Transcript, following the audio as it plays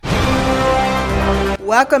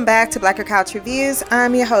Welcome back to Blacker Couch Reviews.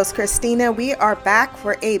 I'm your host, Christina. We are back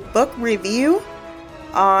for a book review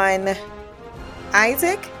on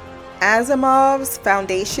Isaac Asimov's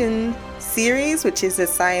Foundation series, which is a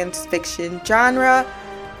science fiction genre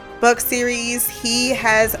book series. He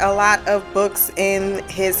has a lot of books in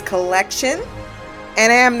his collection,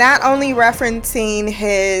 and I am not only referencing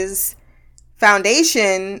his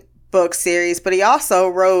Foundation book series, but he also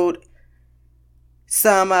wrote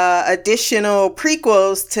some additional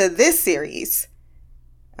prequels to this series.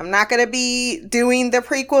 I'm not going to be doing the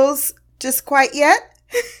prequels just quite yet.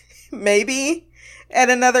 Maybe at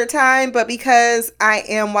another time, but because I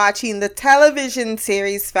am watching the television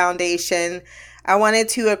series Foundation, I wanted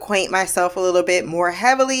to acquaint myself a little bit more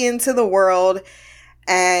heavily into the world.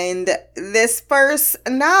 And this first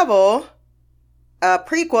novel, a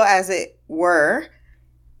prequel as it were,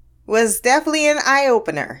 was definitely an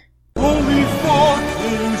eye-opener.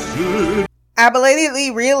 I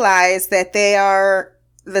belatedly realized that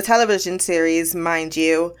the television series, mind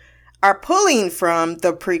you, are pulling from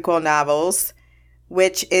the prequel novels,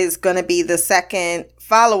 which is going to be the second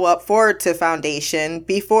follow-up forward to Foundation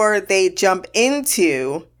before they jump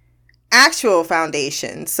into actual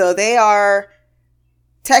Foundation. So they are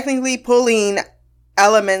technically pulling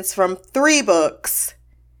elements from 3 books,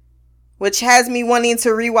 which has me wanting to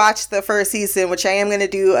rewatch the first season, which I am going to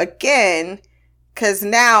do again, because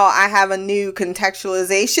now I have a new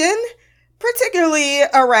contextualization, particularly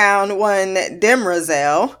around one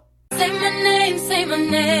Demerzel. Say my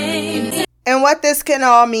name. And what this can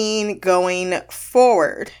all mean going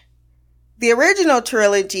forward. The original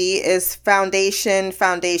trilogy is Foundation,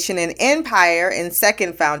 Foundation, and Empire, and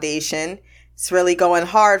Second Foundation. It's really going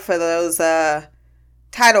hard for those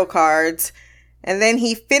title cards. And then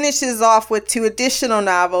he finishes off with 2 additional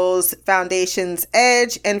novels, Foundation's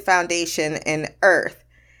Edge and Foundation and Earth.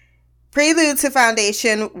 Prelude to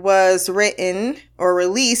Foundation was written or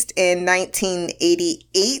released in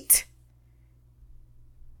 1988.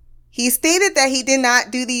 He stated that he did not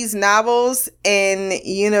do these novels in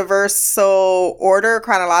universal order,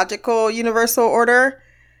 chronological universal order.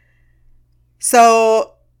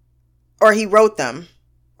 So, or he wrote them,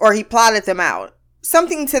 or he plotted them out.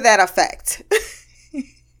 Something to that effect.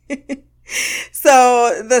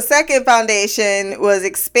 So the Second Foundation was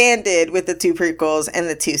expanded with the 2 prequels and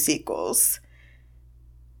the 2 sequels.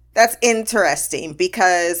 That's interesting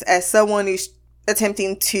because as someone who's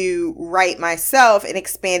attempting to write myself an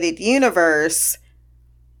expanded universe,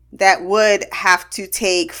 that would have to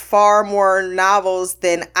take far more novels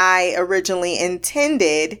than I originally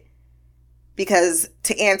intended. Because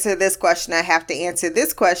to answer this question, I have to answer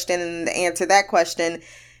this question, and to answer that question,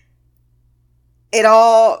 it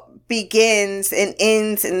all begins and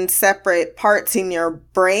ends in separate parts in your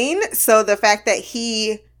brain. So the fact that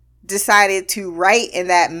he decided to write in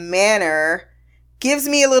that manner gives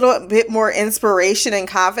me a little bit more inspiration and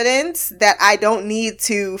confidence that I don't need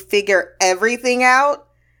to figure everything out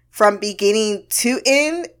from beginning to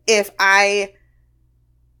end if I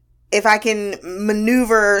can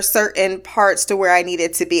maneuver certain parts to where I need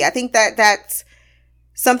it to be. I think that that's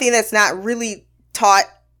something that's not really taught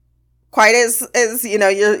quite as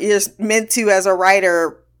you're meant to, as a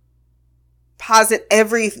writer, posit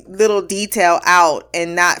every little detail out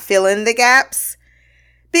and not fill in the gaps.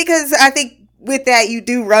 Because I think with that, you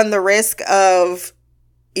do run the risk of,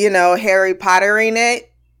 Harry Pottering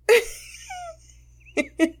it.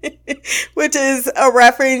 Which is a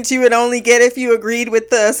reference you would only get if you agreed with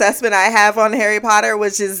the assessment I have on Harry Potter,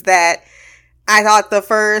 which is that I thought the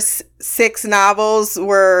first 6 novels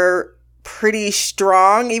were pretty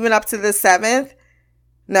strong, even up to the 7th.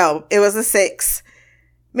 No, it was the 6th.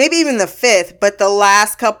 Maybe even the 5th, but the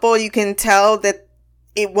last couple, you can tell that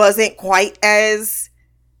it wasn't quite as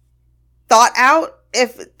thought out.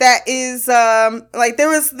 If that is, there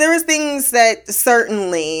was things that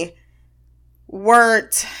certainly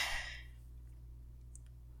weren't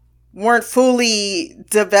fully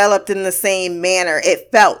developed in the same manner.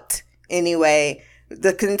 It felt, anyway,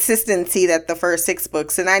 the consistency that the first 6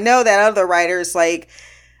 books. And I know that other writers like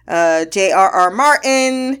J.R.R.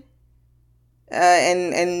 Martin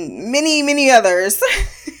and many others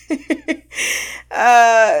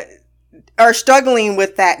are struggling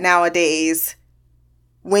with that nowadays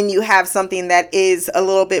when you have something that is a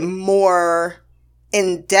little bit more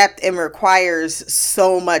in depth and requires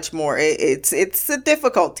so much more. It's a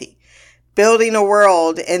difficulty building a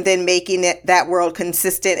world and then making that world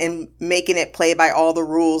consistent and making it play by all the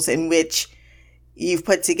rules in which you've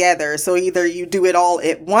put together. So either you do it all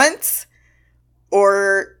at once,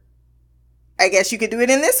 or I guess you could do it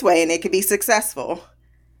in this way and it could be successful.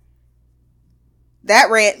 that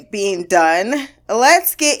rant being done,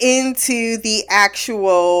 let's get into the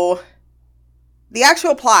actual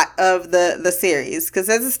plot of the series. Because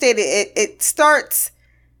as I stated, it starts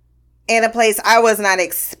in a place I was not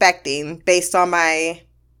expecting based on my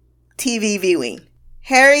TV viewing.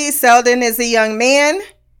 Harry Seldon is a young man.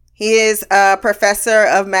 He is a professor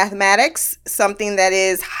of mathematics, something that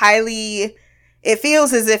is it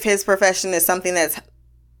feels as if his profession is something that's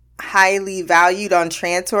highly valued on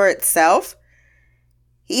Trantor itself.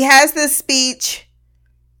 He has this speech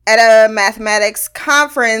at a mathematics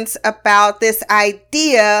conference about this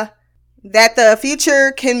idea that the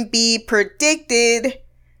future can be predicted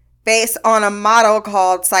based on a model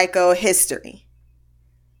called psychohistory.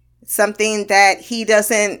 Something that he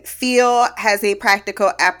doesn't feel has a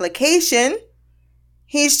practical application.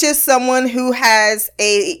 He's just someone who has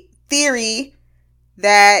a theory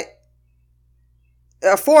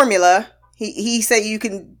a formula. He said you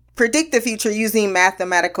can predict the future using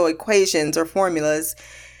mathematical equations or formulas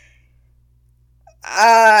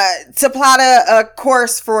to plot a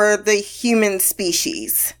course for the human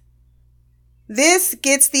species. This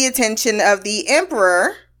gets the attention of the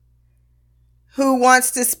Emperor, who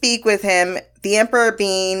wants to speak with him, the Emperor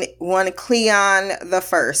being one Cleon the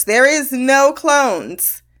First. There is no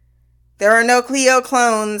clones. There are no Cleo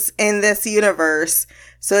clones in this universe.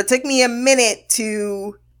 So it took me a minute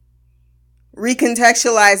to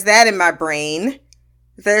recontextualize that in my brain.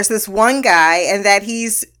 There's this one guy, and that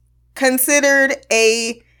he's considered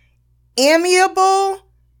a amiable,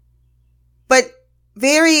 but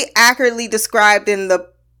very accurately described in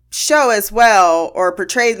the show as well, or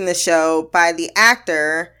portrayed in the show by the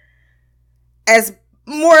actor, as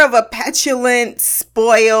more of a petulant,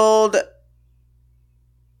 spoiled,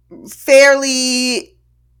 fairly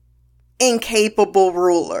incapable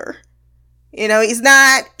ruler. You know, he's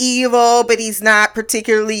not evil, but he's not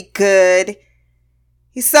particularly good.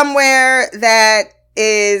 He's somewhere that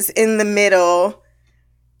is in the middle,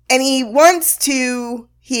 and he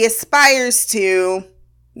aspires to,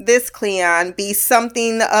 this Cleon, be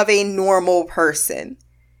something of a normal person.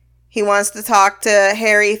 He wants to talk to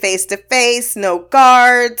Harry face to face, no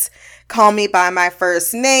guards, call me by my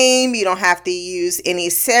first name, you don't have to use any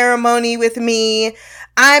ceremony with me.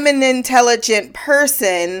 I'm an intelligent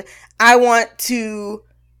person. I want to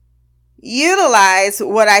utilize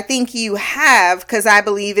what I think you have because I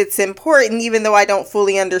believe it's important, even though I don't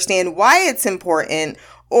fully understand why it's important,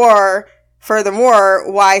 or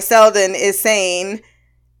furthermore, why Seldon is saying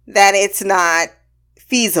that it's not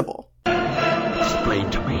feasible. Explain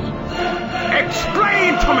to me.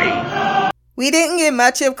 Explain to me! We didn't get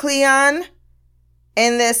much of Cleon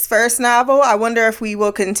in this first novel. I wonder if we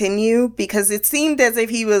will continue, because it seemed as if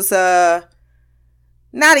he was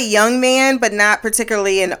not a young man, but not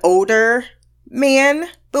particularly an older man.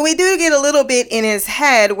 But we do get a little bit in his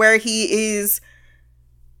head where he's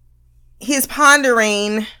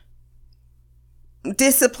pondering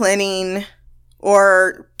disciplining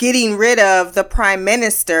or getting rid of the Prime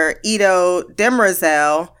Minister, Edo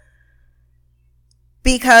Demerzel,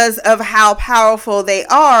 because of how powerful they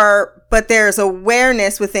are, but there's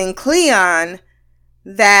awareness within Cleon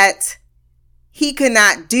that he could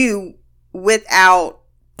not do without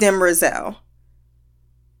Demerzel.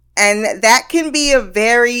 And that can be a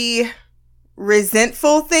very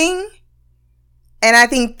resentful thing. And I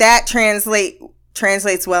think that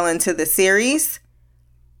translates well into the series.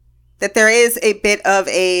 That there is a bit of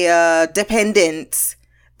a dependence,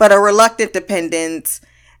 but a reluctant dependence,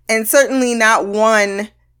 and certainly not one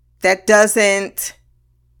that doesn't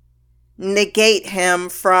negate him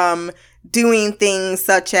from doing things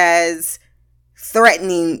such as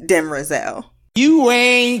threatening Demerzel. You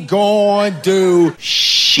ain't gonna do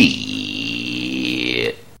shit.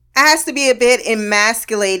 It has to be a bit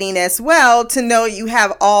emasculating as well to know you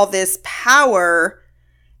have all this power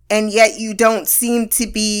and yet you don't seem to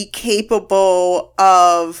be capable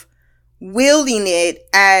of wielding it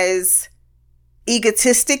as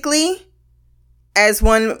egotistically as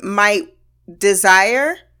one might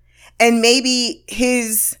desire. And maybe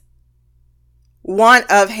his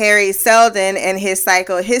want of Harry Seldon and his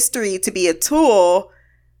psychohistory to be a tool,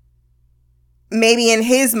 maybe in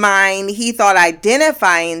his mind he thought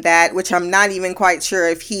identifying that, which I'm not even quite sure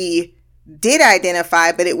if he did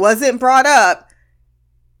identify, but it wasn't brought up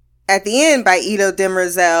at the end by Edo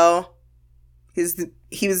Demerzel.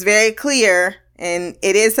 He was very clear, and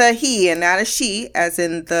it is a he and not a she, as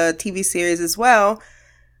in the TV series as well,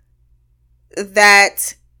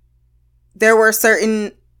 that there were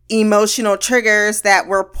certain emotional triggers that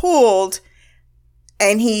were pulled,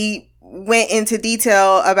 and he went into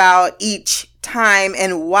detail about each time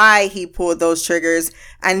and why he pulled those triggers,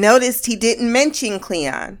 I noticed he didn't mention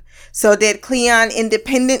Cleon. So did Cleon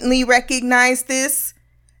independently recognize this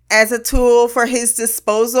as a tool for his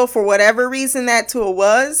disposal for whatever reason that tool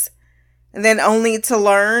was? And then only to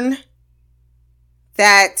learn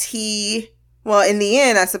that in the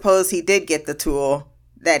end, I suppose he did get the tool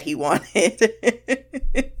that he wanted.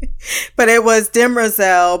 But it was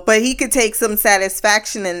Demerzel, but he could take some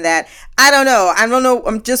satisfaction in that. I don't know.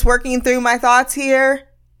 I'm just working through my thoughts here.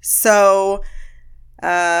 So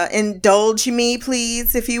indulge me,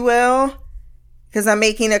 please, if you will, because I'm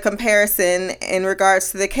making a comparison in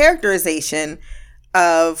regards to the characterization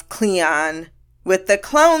of Cleon. With the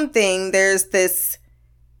clone thing, there's this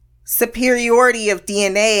superiority of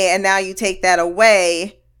DNA, and now you take that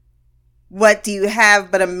away. What do you have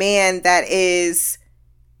but a man that is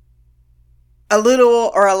a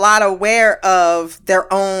little or a lot aware of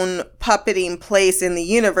their own puppeting place in the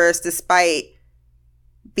universe, despite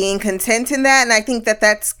being content in that? And I think that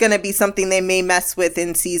that's going to be something they may mess with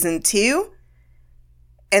in season 2.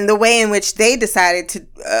 And the way in which they decided to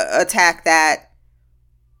attack that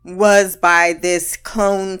was by this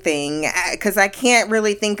clone thing, because I can't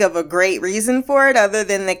really think of a great reason for it other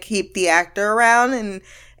than to keep the actor around. And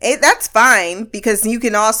that's fine, because you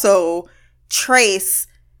can also trace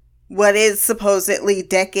what is supposedly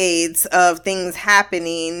decades of things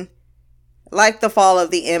happening, like the fall of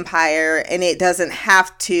the empire, and it doesn't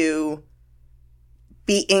have to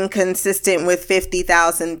be inconsistent with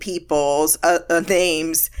 50,000 people's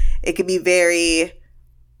names. It could be very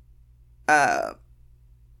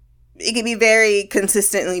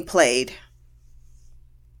consistently played.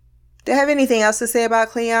 Do I have anything else to say about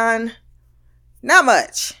Cleon? Not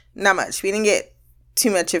much. We didn't get too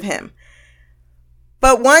much of him.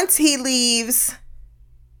 But once he leaves,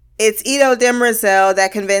 it's Ito Demerzel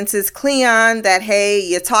that convinces Cleon that, hey,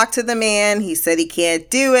 you talk to the man. He said he can't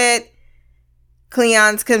do it.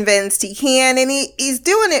 Cleon's convinced he can, and he's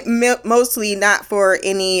doing it mostly not for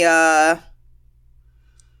any,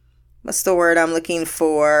 what's the word I'm looking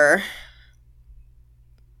for?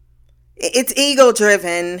 It's ego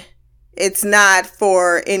driven. It's not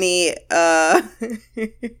for any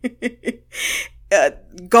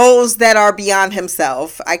goals that are beyond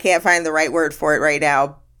himself. I can't find the right word for it right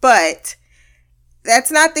now. But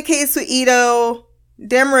that's not the case with Ito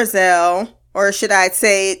Demerzel, or should I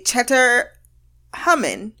say Cheddar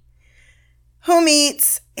Hummin, who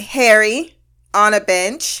meets Harry on a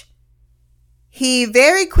bench. He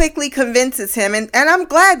very quickly convinces him, and I'm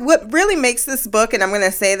glad. What really makes this book, and I'm going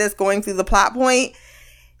to say this going through the plot point,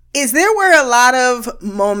 is there were a lot of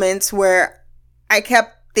moments where I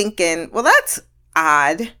kept thinking, well, that's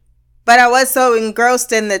odd. But I was so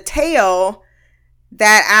engrossed in the tale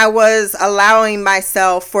that I was allowing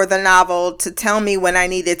myself for the novel to tell me when I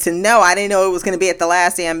needed to know. I didn't know it was going to be at the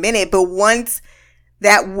last damn minute. But once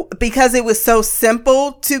that, because it was so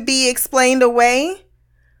simple to be explained away,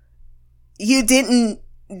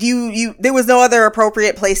 there was no other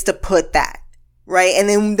appropriate place to put that. Right. And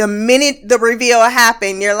then the minute the reveal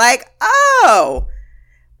happened, you're like, oh,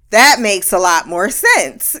 that makes a lot more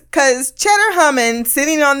sense. Because Cheddar Hummin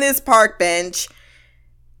sitting on this park bench,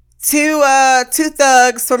 two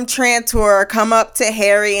thugs from Trantor come up to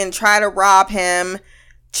Harry and try to rob him.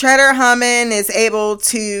 Cheddar Hummin is able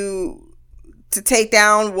to take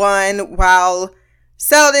down one while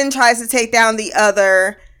Selden tries to take down the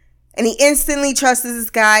other. And he instantly trusts this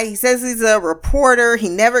guy. He says he's a reporter. He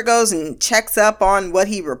never goes and checks up on what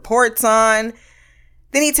he reports on.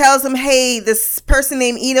 Then he tells him, hey, this person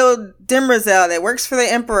named Ito Demerzel that works for the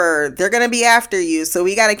Emperor, they're going to be after you. So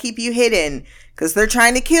we got to keep you hidden because they're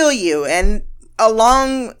trying to kill you. And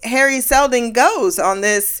along Harry Selden goes on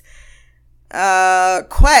this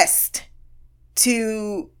quest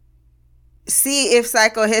to see if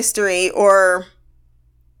psychohistory, or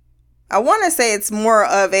I want to say it's more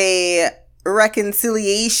of a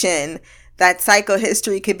reconciliation, that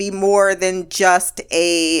psychohistory could be more than just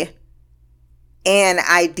an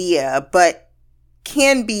idea, but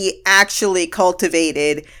can be actually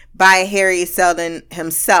cultivated by Harry Selden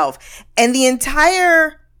himself. And the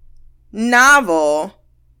entire novel,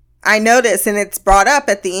 I notice, and it's brought up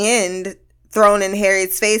at the end, thrown in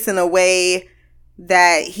Harry's face in a way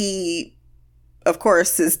that he, of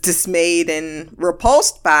course, is dismayed and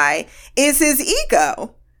repulsed by, is his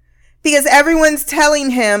ego. Because everyone's telling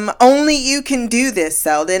him, only you can do this,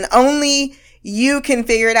 Selden. Only you can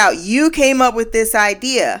figure it out. You came up with this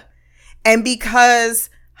idea. And because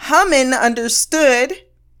Hummin understood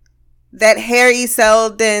that Harry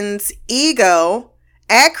Selden's ego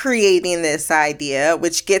at creating this idea,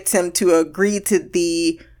 which gets him to agree to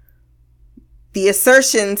the the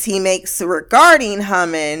assertions he makes regarding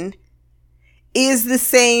Hammond is the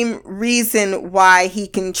same reason why he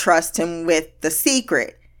can trust him with the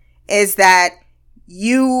secret, is that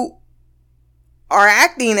you are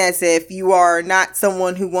acting as if you are not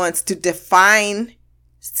someone who wants to define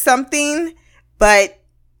something, but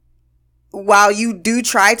while you do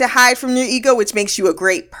try to hide from your ego, which makes you a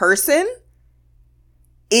great person,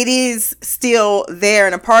 it is still there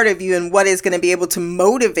and a part of you, and what is going to be able to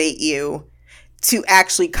motivate you to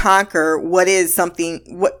actually conquer what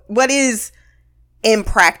is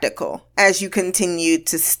impractical as you continue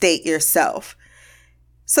to state yourself.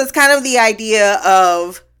 So it's kind of the idea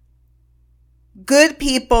of good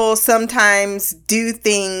people sometimes do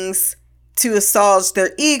things to assuage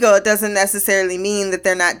their ego. It doesn't necessarily mean that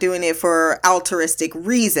they're not doing it for altruistic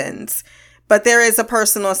reasons, but there is a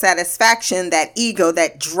personal satisfaction, that ego,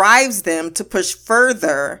 that drives them to push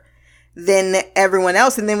further than everyone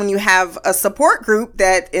else. And then when you have a support group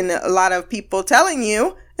that, in a lot of people telling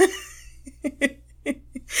you,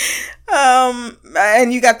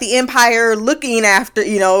 and you got the empire looking after,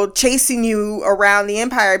 chasing you around the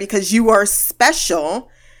empire because you are special,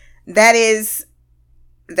 that is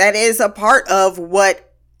a part of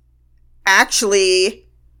what actually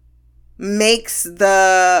makes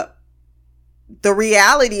the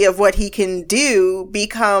reality of what he can do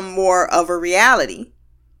become more of a reality.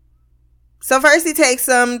 So first he takes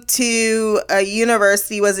them to a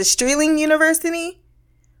university, was it Streeling University?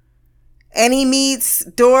 And he meets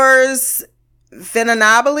Doris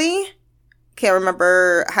Venonabili. Can't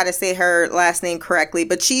remember how to say her last name correctly,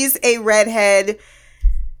 but she's a redhead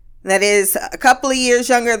that is a couple of years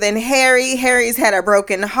younger than Harry. Harry's had a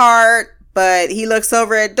broken heart, but he looks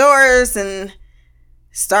over at Doris and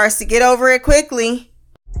starts to get over it quickly.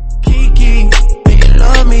 Kiki, do you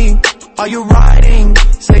love me? Are you riding?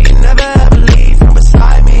 Say you never ever leave from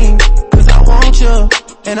beside me. Cause I want you,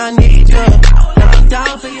 and I need you, and I'm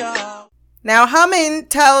down for you. Now, Hammond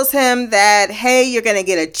tells him that, hey, you're going to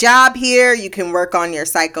get a job here. You can work on your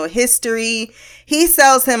psychohistory. He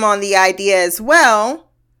sells him on the idea as well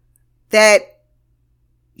that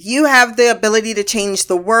you have the ability to change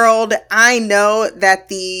the world. I know that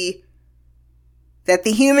the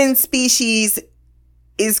human species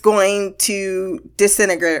is going to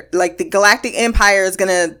disintegrate. Like, the galactic empire is going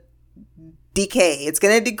to decay. It's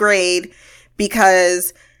going to degrade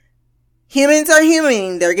because humans are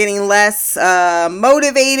human. They're getting less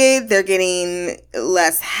motivated. They're getting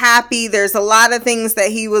less happy. There's a lot of things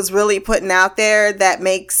that he was really putting out there that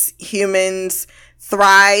makes humans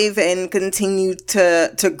thrive and continue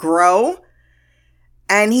to grow.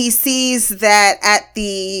 And he sees that at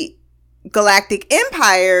the galactic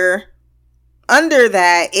empire, under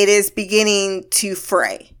that, it is beginning to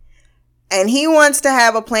fray. And he wants to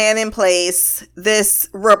have a plan in place. This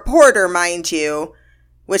reporter, mind you,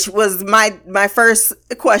 which was my first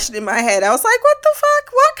question in my head. I was like, what the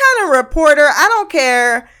fuck? What kind of reporter? I don't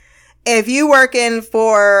care if you working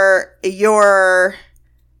for your,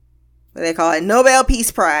 what do they call it, Nobel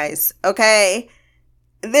Peace Prize, okay?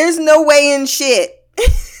 There's no way in shit.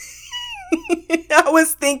 I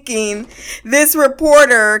was thinking this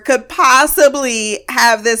reporter could possibly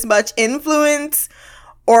have this much influence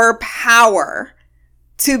or power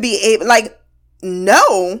to be able, like,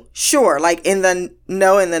 no, sure, like in the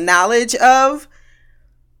knowledge of,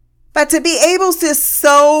 but to be able to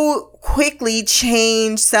so quickly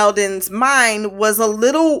change Selden's mind was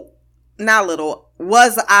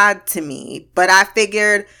was odd to me. But I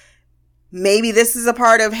figured maybe this is a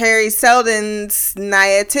part of Harry Selden's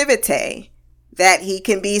naivete, that he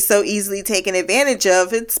can be so easily taken advantage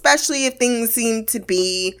of, especially if things seem to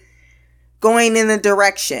be going in the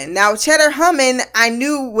direction. Now, Cheddar Hammond, I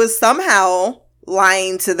knew was somehow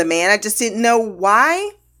lying to the man. I just didn't know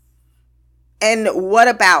why and what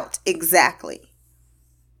about exactly.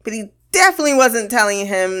 But he definitely wasn't telling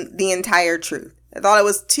him the entire truth. I thought it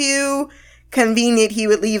was too convenient he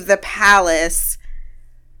would leave the palace.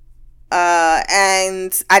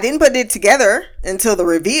 And I didn't put it together until the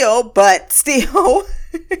reveal, but still,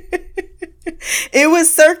 it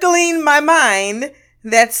was circling my mind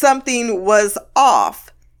that something was off.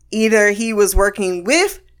 Either he was working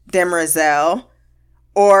with Demerzel,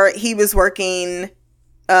 or he was working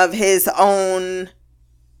of his own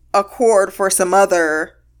accord for some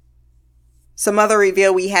other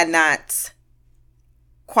reveal we had not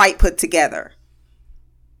quite put together.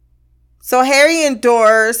 So Harry and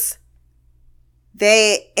Doris,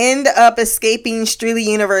 they end up escaping Strealy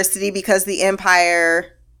University because the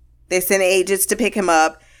Empire, they send agents to pick him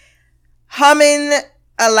up. Hammond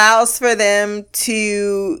allows for them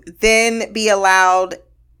to then be allowed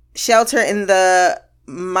shelter in the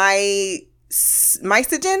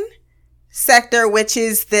Mysogen sector, which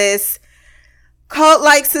is this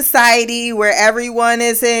cult-like society where everyone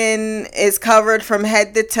is covered from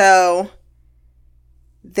head to toe.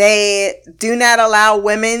 They do not allow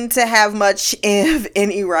women to have much of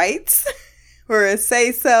any rights or a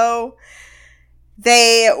say-so.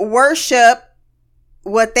 They worship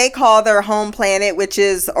what they call their home planet, which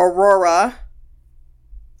is Aurora.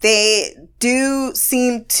 They do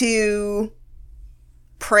seem to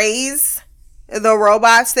praise the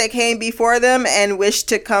robots that came before them and wish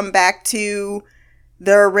to come back to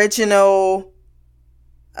the original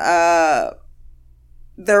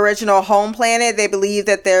home planet. They believe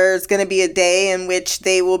that there's going to be a day in which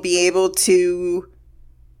they will be able to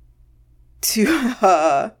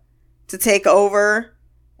take over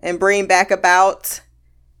and bring back about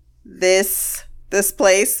this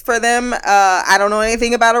place for them. I don't know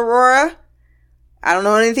anything about Aurora. I don't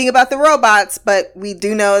know anything about the robots, but we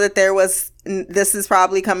do know that this is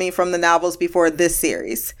probably coming from the novels before this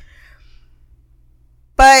series.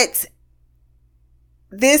 But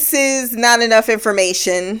this is not enough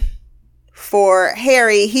information for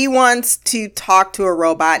Harry. He wants to talk to a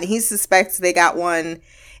robot, and he suspects they got one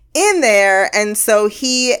in there. And so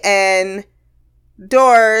he and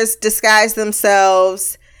Doors disguise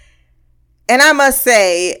themselves. And I must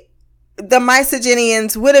say, the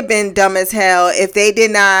Mysogenians would have been dumb as hell if they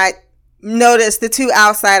did not notice the two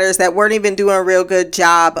outsiders that weren't even doing a real good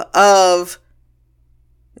job of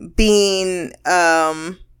being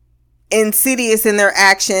insidious in their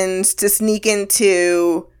actions to sneak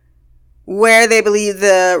into where they believe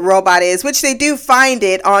the robot is, which they do find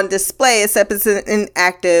it on display, except it's an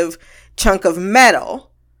inactive chunk of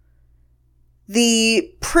metal.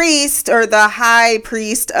 The priest, or the high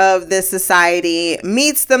priest of this society,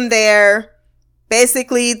 meets them there,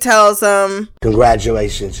 basically tells them,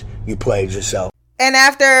 Congratulations, you played yourself. And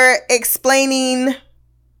after explaining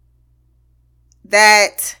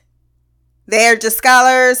that they are just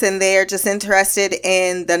scholars and they are just interested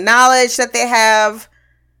in the knowledge that they have,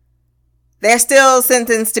 they're still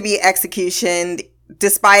sentenced to be executioned,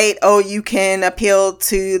 despite, you can appeal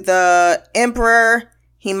to the emperor.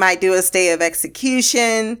 He might do a stay of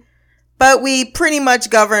execution, but we pretty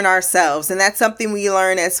much govern ourselves. And that's something we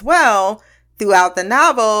learn as well throughout the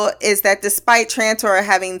novel, is that despite Trantor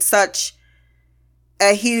having such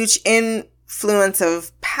a huge influence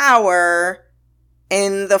of power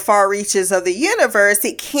in the far reaches of the universe,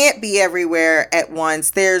 it can't be everywhere at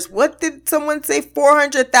once. There's, what did someone say,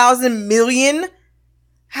 400,000 million?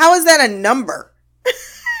 How is that a number?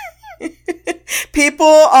 People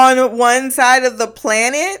on one side of the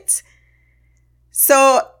planet.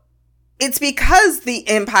 So it's because the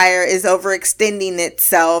empire is overextending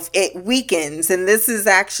itself, it weakens. And this is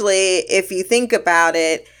actually, if you think about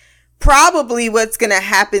it, probably what's going to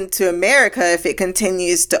happen to America if it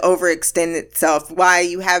continues to overextend itself. Why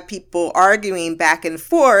you have people arguing back and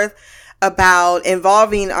forth about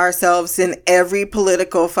involving ourselves in every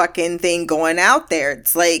political fucking thing going out there.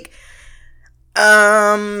 It's like,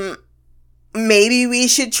 maybe we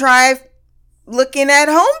should try looking at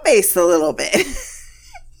home base a little bit.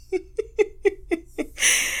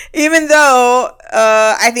 Even though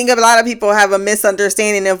I think a lot of people have a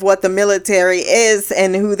misunderstanding of what the military is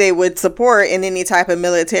and who they would support in any type of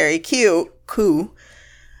military coup.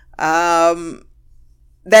 That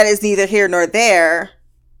is neither here nor there.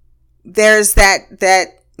 There's that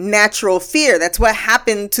natural fear. That's what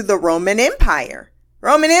happened to the Roman Empire.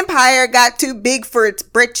 Roman Empire got too big for its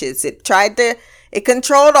britches. It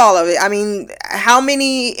controlled all of it. I mean, how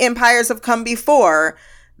many empires have come before?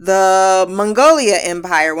 The Mongolia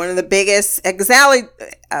Empire, one of the biggest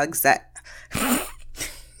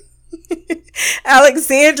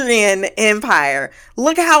Alexandrian Empire.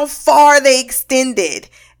 Look how far they extended.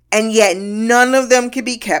 And yet none of them can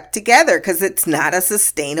be kept together because it's not a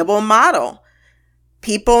sustainable model.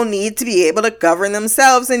 People need to be able to govern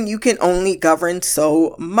themselves, and you can only govern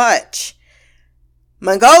so much.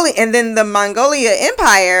 And then the Mongolia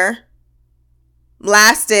Empire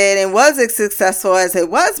lasted and was as successful as it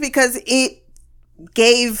was because it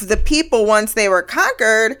gave the people, once they were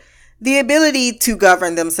conquered, the ability to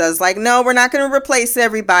govern themselves. Like, no, we're not going to replace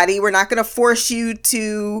everybody. We're not going to force you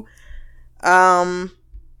to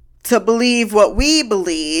believe what we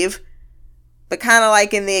believe. But kind of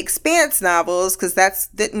like in the Expanse novels, because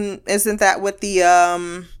isn't that what the,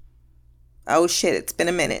 oh shit, it's been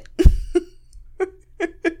a minute.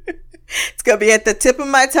 It's going to be at the tip of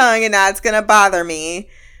my tongue and now it's going to bother me.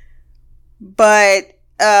 But,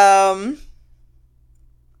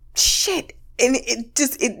 shit. And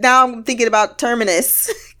now I'm thinking about Terminus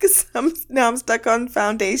because I'm stuck on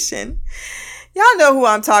Foundation. Y'all know who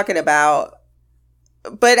I'm talking about.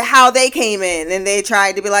 but how they came in and they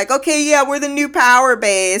tried to be like, okay, yeah, we're the new power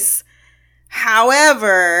base.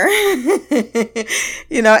 However,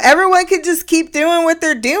 everyone could just keep doing what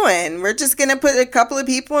they're doing. We're just going to put a couple of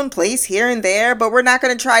people in place here and there, but we're not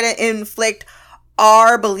going to try to inflict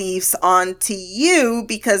our beliefs onto you,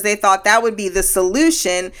 because they thought that would be the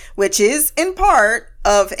solution, which is in part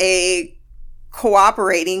of a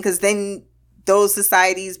cooperating, because then those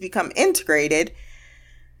societies become integrated.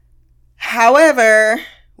 However,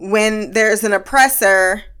 when there's an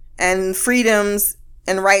oppressor and freedoms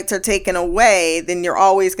and rights are taken away, then you're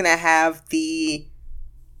always going to have the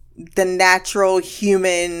natural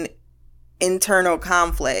human internal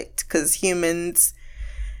conflict, because humans,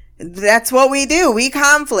 that's what we do. We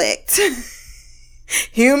conflict.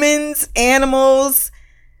 Humans, animals,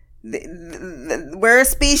 we're a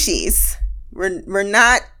species.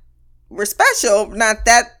 We're special, not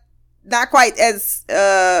quite as,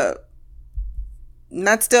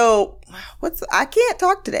 not still, I can't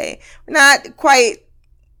talk today. We're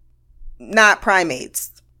not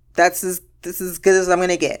primates. This is as good as I'm going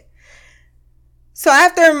to get. So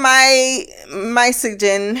after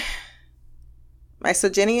Mysogenean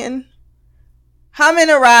Haman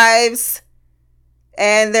arrives,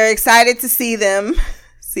 and they're excited to see him.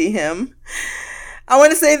 I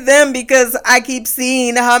want to say them because I keep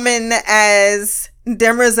seeing Haman as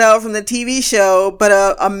Demerzel from the TV show, but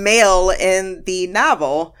a male in the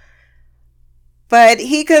novel. But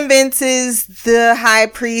he convinces the high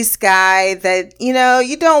priest guy that, you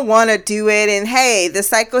don't want to do it. And hey, the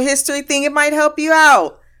psychohistory thing, it might help you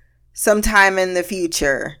out sometime in the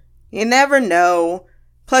future. You never know.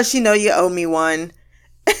 Plus, you owe me one.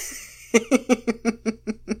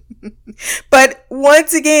 But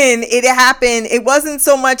once again, it happened. It wasn't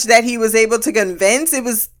so much that he was able to convince. It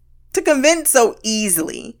was to convince so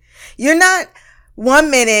easily. You're not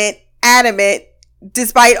 1 minute adamant,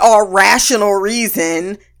 despite all rational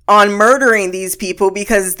reason, on murdering these people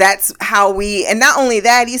because that's how and not only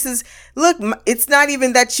that, he says, look, it's not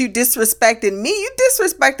even that you disrespected me. You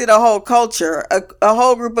disrespected a whole culture, a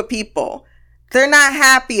whole group of people. They're not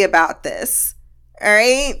happy about this. All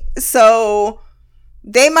right. So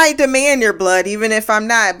they might demand your blood, even if I'm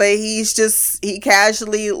not, but he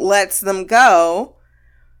casually lets them go.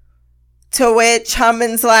 To which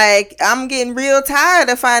Haman's like, I'm getting real tired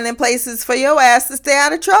of finding places for your ass to stay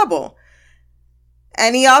out of trouble.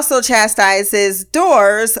 And he also chastises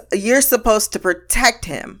Doors. You're supposed to protect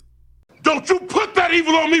him. Don't you put that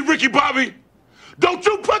evil on me, Ricky Bobby. Don't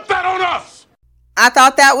you put that on us. I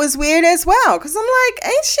thought that was weird as well. Because I'm like,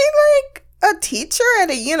 ain't she like a teacher at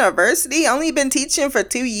a university? Only been teaching for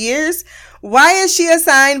 2 years. Why is she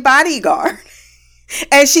assigned bodyguard?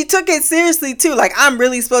 And she took it seriously too. Like, I'm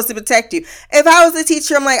really supposed to protect you. If I was a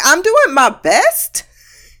teacher, I'm like, I'm doing my best.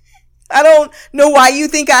 I don't know why you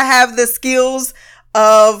think I have the skills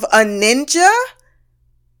of a ninja,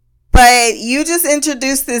 but you just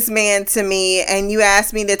introduced this man to me and you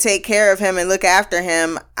asked me to take care of him and look after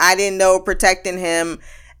him. I didn't know protecting him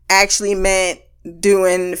actually meant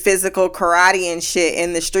doing physical karate and shit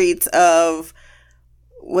in the streets of,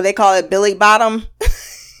 what they call it, Billy Bottom.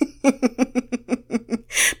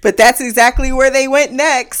 But that's exactly where they went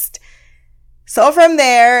next. So from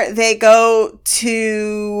there, they go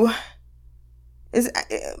to,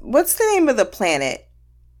 what's the name of the planet?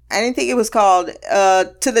 I didn't think it was called,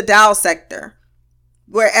 to the Dow sector,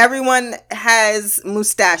 where everyone has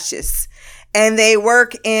mustaches. And they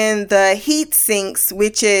work in the heat sinks,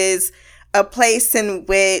 which is a place in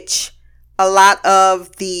which a lot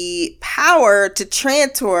of the power to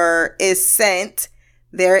Trantor is sent.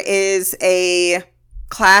 There is a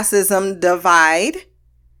classism divide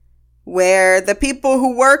where the people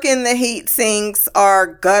who work in the heat sinks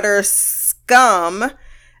are gutter scum,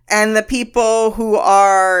 and the people who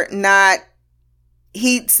are not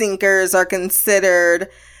heat sinkers are considered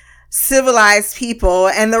civilized people.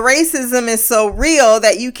 And the racism is so real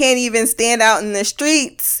that you can't even stand out in the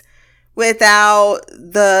streets without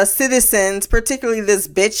the citizens, particularly this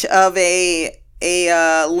bitch of a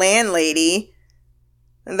landlady.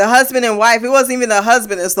 And the husband and wife, it wasn't even the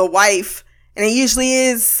husband, it's the wife. And it usually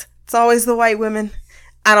is. It's always the white women.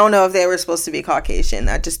 I don't know if they were supposed to be Caucasian.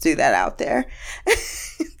 I just threw that out there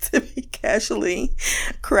to be casually,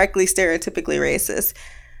 correctly, stereotypically racist.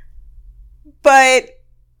 But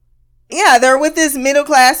yeah, they're with this middle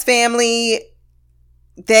class family.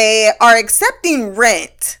 They are accepting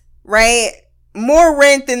rent, right? More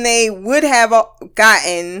rent than they would have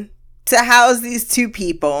gotten to house these two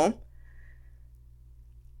people.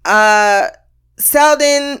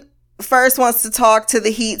 Selden first wants to talk to the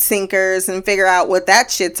heat sinkers and figure out what that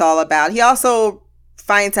shit's all about. He also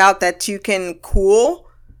finds out that you can cool.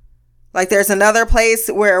 Like there's another place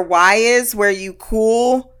where Y is, where you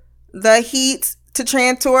cool the heat to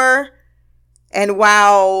Trantor. And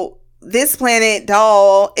while this planet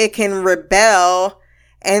Doll, it can rebel,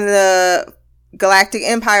 and the Galactic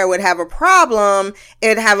Empire would have a problem,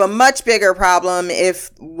 it'd have a much bigger problem if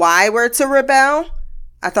Y were to rebel.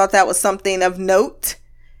 I thought that was something of note,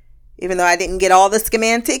 even though I didn't get all the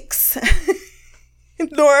schematics.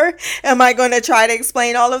 Nor am I going to try to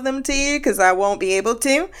explain all of them to you, because I won't be able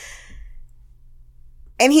to.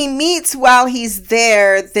 And he meets, while he's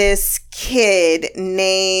there, this kid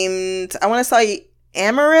named, I want to say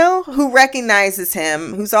Amaryl, who recognizes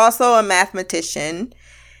him, who's also a mathematician.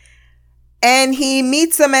 And he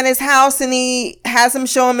meets him at his house, and he has him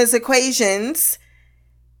show him his equations.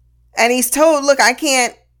 And he's told, look, I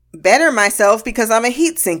can't better myself because I'm a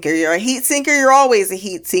heat sinker. You're a heat sinker. You're always a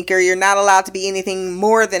heat sinker. You're not allowed to be anything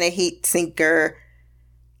more than a heat sinker.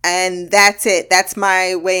 And that's it. That's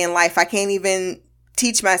my way in life. I can't even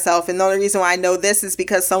teach myself. And the only reason why I know this is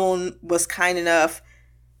because someone was kind enough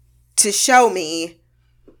to show me.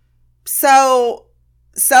 So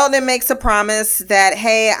Selden makes a promise that,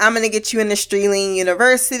 hey, I'm going to get you into Streeling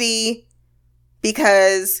University,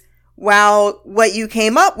 because while what you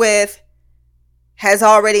came up with has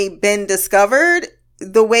already been discovered,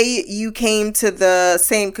 the way you came to the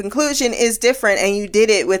same conclusion is different, and you did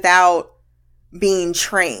it without being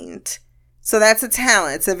trained. So that's a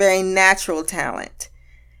talent. It's a very natural talent.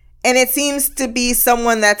 And it seems to be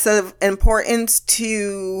someone that's of importance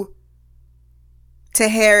to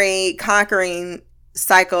Harry conquering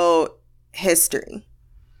psychohistory.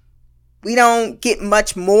 We don't get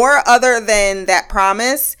much more other than that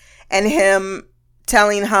promise and him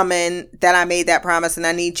telling Hammond that I made that promise and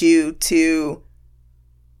I need you to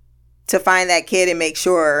find that kid and make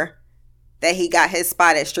sure that he got his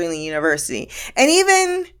spot at Streeling University. And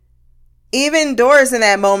even Doris in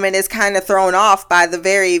that moment is kind of thrown off by the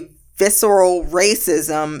very visceral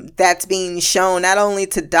racism that's being shown not only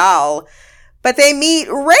to Doll, but they meet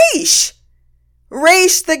Raish.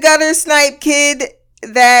 Raish, the gutter snipe kid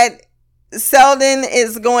that Selden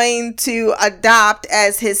is going to adopt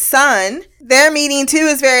as his son. Their meeting too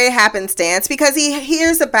is very happenstance, because he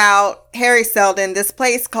hears about Harry Selden, this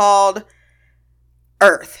place called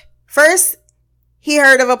Earth. First, he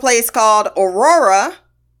heard of a place called Aurora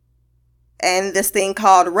and this thing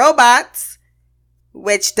called robots,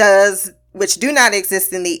 which do not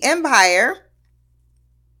exist in the Empire.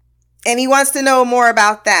 And he wants to know more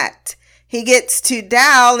about that. He gets to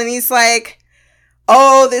Dal and he's like,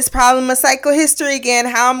 oh, this problem of psychohistory again,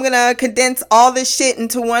 how I'm going to condense all this shit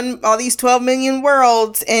into all these 12 million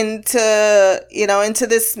worlds into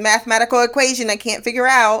this mathematical equation I can't figure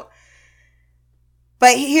out.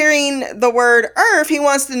 But hearing the word Earth, he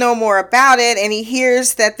wants to know more about it. And he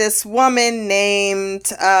hears that this woman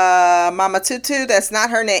named Mama Tutu, that's not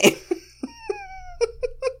her name.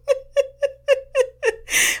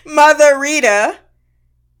 Mother Rita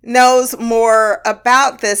knows more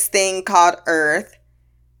about this thing called Earth.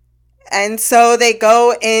 And so they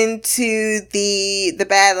go into the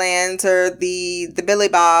Badlands, or the Billy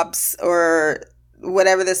Bobs, or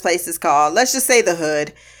whatever this place is called. Let's just say the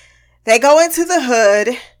Hood. They go into the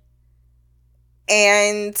Hood,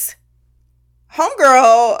 and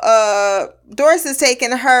homegirl, Doris, is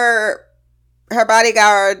taking her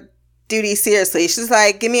bodyguard duty seriously. She's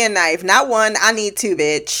like, give me a knife. Not one, I need two,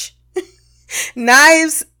 bitch.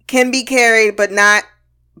 Knives can be carried, but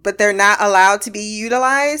they're not allowed to be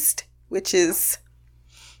utilized, which is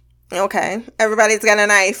okay. Everybody's got a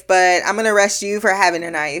knife, but I'm going to arrest you for having a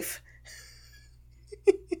knife.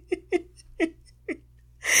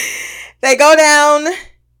 They go down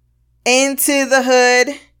into the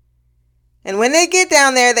Hood, and when they get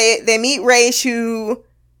down there, they meet Raish, who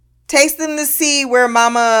takes them to see where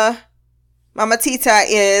Mama Tita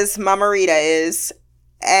is, Mama Rita is,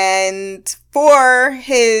 and for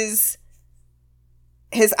his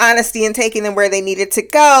honesty in taking them where they needed to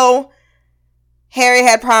go, Harry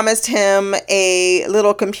had promised him a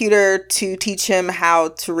little computer to teach him how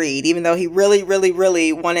to read, even though he really, really,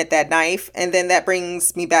 really wanted that knife. And then that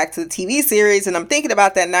brings me back to the TV series, and I'm thinking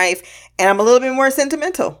about that knife, and I'm a little bit more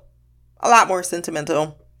sentimental. A lot more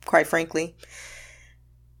sentimental, quite frankly.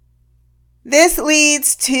 This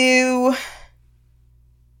leads to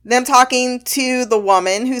them talking to the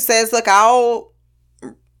woman, who says, look, after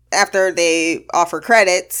they offer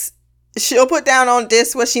credits, she'll put down on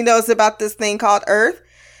disc what she knows about this thing called Earth.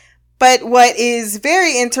 But what is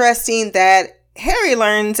very interesting that Harry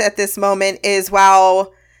learns at this moment is,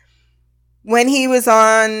 when he was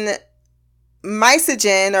on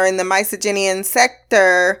Mysogen, or in the Mysogenian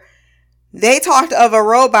sector, They talked of a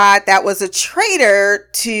robot that was a traitor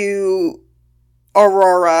to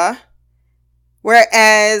Aurora,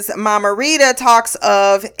 whereas Mama Rita talks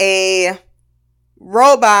of a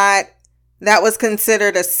robot that was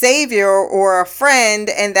considered a savior or a friend,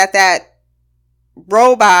 and that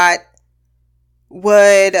robot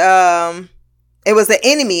would, it was the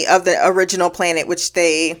enemy of the original planet, which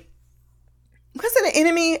they, was it an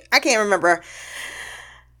enemy? I can't remember.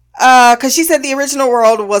 Because she said the original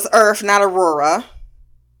world was Earth, not Aurora.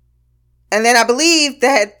 And then I believe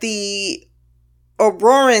that the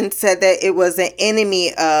Auroran said that it was an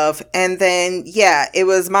enemy of, and then, yeah, it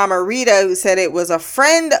was Mama Rita who said it was a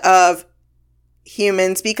friend of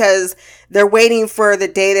humans because they're waiting for the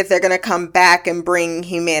day that they're going to come back and bring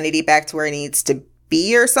humanity back to where it needs to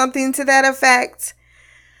be or something to that effect.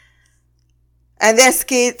 And this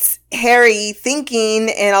gets Harry thinking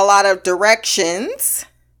in a lot of directions.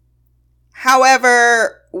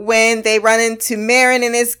 However, when they run into Marin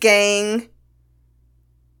and his gang,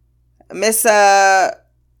 Miss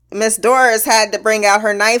Doris had to bring out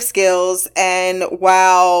her knife skills, and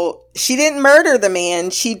while she didn't murder the man,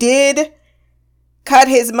 she did cut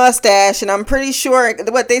his mustache, and I'm pretty sure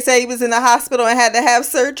what they say, he was in the hospital and had to have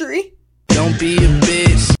surgery. Don't be a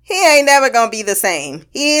bitch. He ain't never gonna be the same.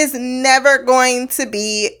 He is never going to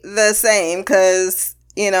be the same because,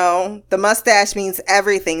 you know, the mustache means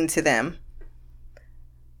everything to them.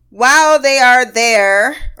 While they are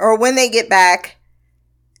there, or when they get back,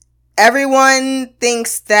 everyone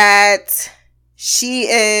thinks that she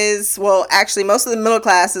is, well, actually, most of the middle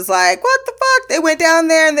class is like, what the fuck? They went down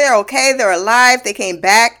there and they're okay. They're alive. They came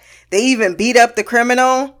back. They even beat up the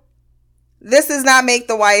criminal. This does not make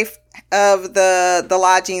the wife of the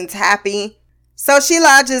lodgings happy. So she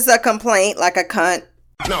lodges a complaint like a cunt.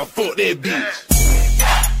 Now fuck that bitch.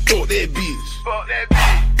 Fuck that bitch. Fuck that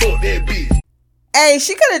bitch. Fuck that bitch. Hey,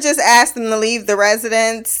 she could have just asked them to leave the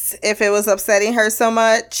residence if it was upsetting her so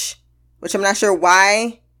much, which I'm not sure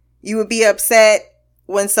why you would be upset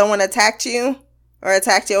when someone attacked you or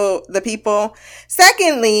attacked the people.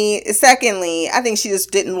 Secondly, I think she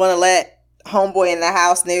just didn't want to let homeboy in the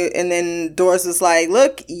house, and then Doris was like,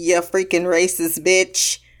 look, you freaking racist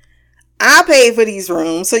bitch. I paid for these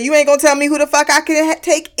rooms, so you ain't gonna tell me who the fuck I could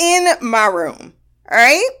take in my room. All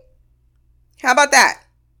right? How about that?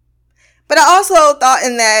 But I also thought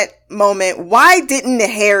in that moment, why didn't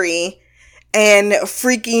Harry and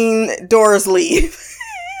freaking Doris leave?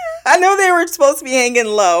 I know they were supposed to be hanging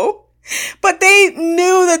low, but they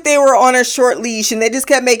knew that they were on a short leash and they just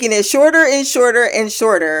kept making it shorter and shorter and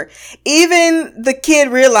shorter. Even the kid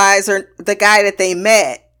realized, or the guy that they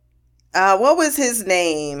met, what was his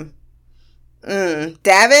name?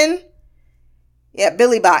 Davin? Yeah,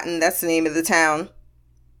 Billy Botten. That's the name of the town.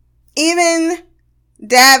 Even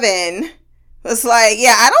Davin was like,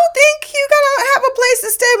 yeah, I don't think you're gonna have a place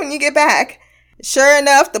to stay when you get back. Sure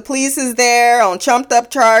enough, the police is there on trumped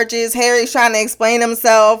up charges. Harry's trying to explain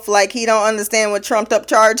himself like he don't understand what trumped up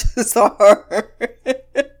charges are.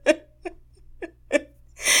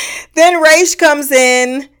 Then Raish comes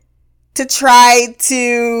in to try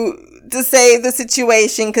to save the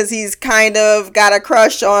situation because he's kind of got a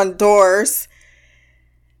crush on Doris.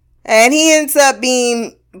 And he ends up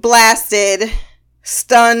being blasted,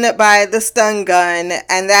 stunned by the stun gun,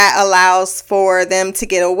 and that allows for them to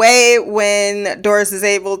get away when Doris is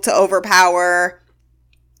able to overpower.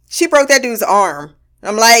 She broke that dude's arm.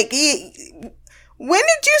 I'm like, when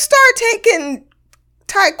did you start taking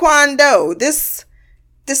Taekwondo?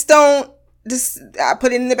 I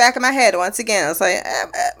put it in the back of my head once again. I was like,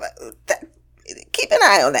 keep an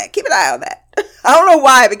eye on that. Keep an eye on that. I don't know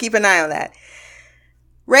why, but keep an eye on that.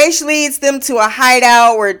 Raish leads them to a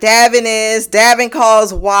hideout where Davin is. Davin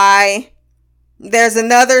calls Y. There's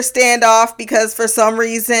another standoff because for some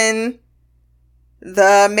reason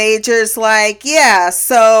the major's like, yeah,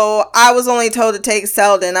 so I was only told to take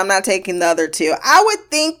Selden. I'm not taking the other two. I would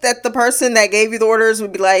think that the person that gave you the orders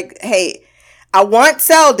would be like, hey, I want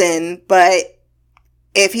Selden, but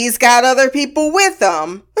if he's got other people with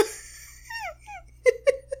him...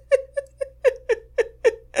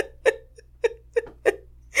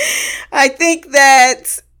 I think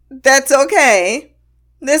that's okay.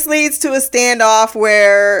 This leads to a standoff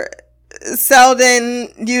where Selden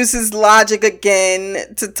uses logic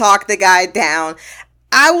again to talk the guy down.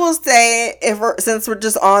 I will say, since we're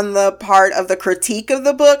just on the part of the critique of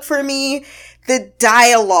the book for me, the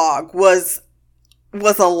dialogue was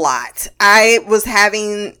a lot.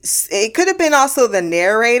 It could have been also the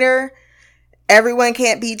narrator. Everyone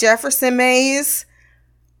can't be Jefferson Mays,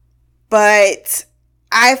 but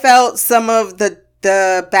I felt some of the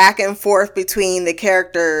the back and forth between the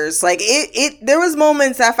characters. Like there was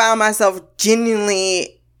moments I found myself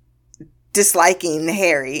genuinely disliking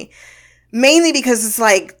Harry, mainly because it's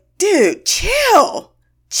like, dude, chill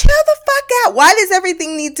the fuck out. Why does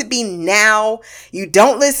everything need to be now? You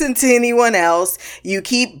don't listen to anyone else. You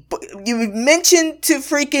mentioned to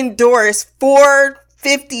freaking Doris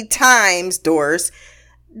 450 times, Doris,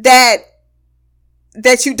 that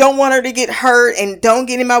you don't want her to get hurt and don't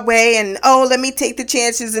get in my way, and oh, let me take the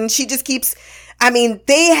chances. And she just keeps,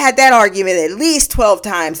 they had that argument at least 12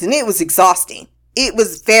 times, and it was exhausting. It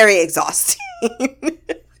was very exhausting.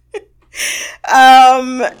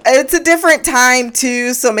 It's a different time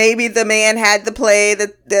too, so maybe the man had to play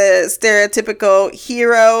the stereotypical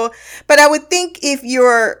hero. But I would think if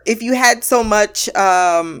you had so much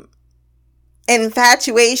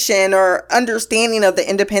infatuation or understanding of the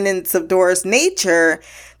independence of Doris' nature,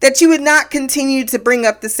 that you would not continue to bring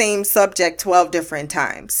up the same subject 12 different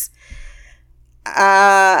times.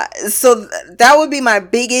 So that would be my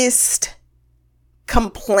biggest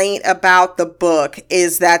complaint about the book,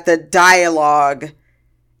 is that the dialogue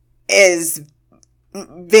is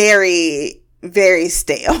very, very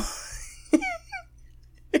stale.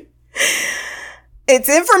 It's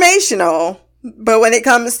informational, but when it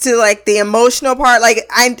comes to like the emotional part, like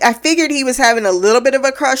I figured he was having a little bit of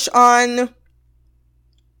a crush on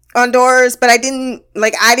Doris, but I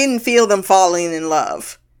didn't feel them falling in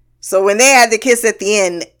love. So when they had the kiss at the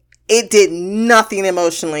end, it did nothing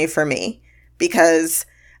emotionally for me, because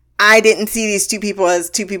I didn't see these two people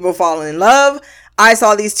as two people falling in love. I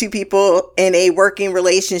saw these two people in a working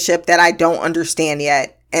relationship that I don't understand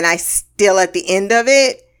yet. And I still, at the end of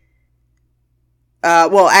it,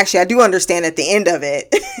 well, actually, I do understand at the end of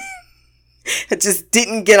it. I just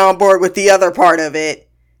didn't get on board with the other part of it,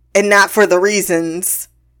 and not for the reasons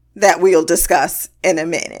that we'll discuss in a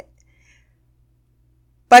minute.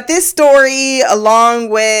 But this story, along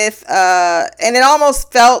with, and it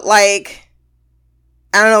almost felt like,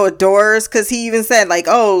 I don't know, with Doris, because he even said like,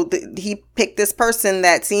 oh, he picked this person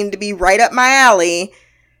that seemed to be right up my alley,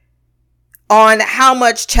 on how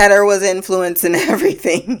much Cheddar was influencing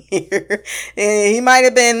everything here. And he might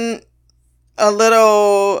have been a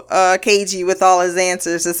little cagey with all his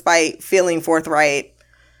answers, despite feeling forthright.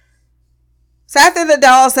 So after the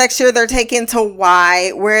dolls lecture, they're taken to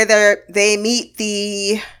Y, where they meet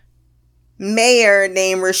the mayor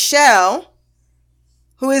named Rochelle,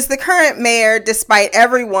 who is the current mayor, despite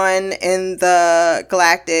everyone in the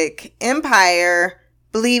Galactic Empire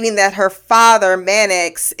believing that her father,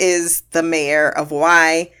 Mannix, is the mayor of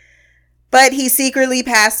Y. But he secretly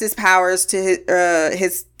passed his powers to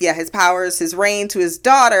his reign to his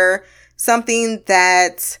daughter, something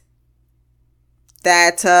that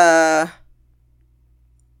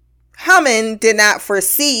Hammond did not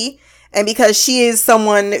foresee. And because she is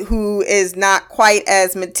someone who is not quite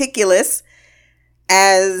as meticulous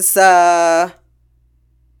as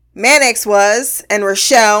Mannix was, and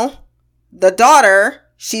Rochelle, the daughter,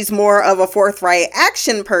 she's more of a forthright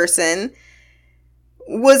action person,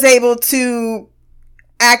 was able to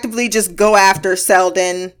actively just go after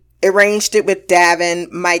Selden, arranged it with Davin,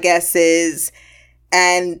 my guess is,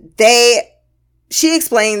 and she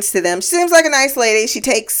explains to them, she seems like a nice lady. She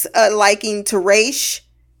takes a liking to Raish,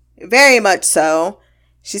 very much so.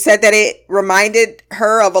 She said that it reminded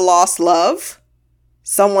her of a lost love,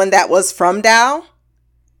 someone that was from Dow.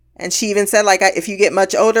 And she even said, like, if you get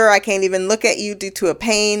much older, I can't even look at you due to a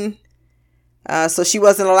pain. So she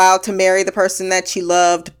wasn't allowed to marry the person that she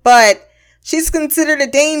loved. But she's considered a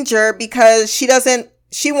danger because she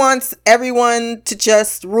wants everyone to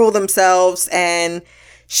just rule themselves. And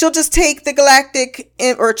she'll just take the Galactic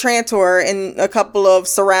or Trantor in a couple of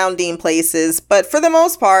surrounding places. But for the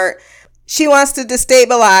most part, she wants to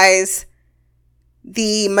destabilize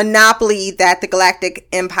the monopoly that the Galactic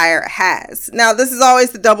Empire has. Now, this is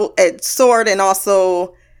always the double-edged sword, and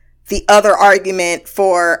also the other argument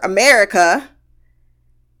for America,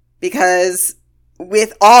 because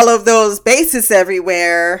with all of those bases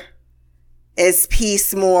everywhere, is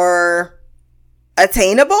peace more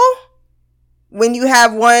attainable when you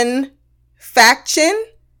have one faction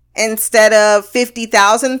instead of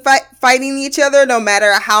 50,000 fighting each other, no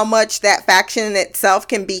matter how much that faction in itself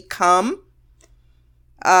can become?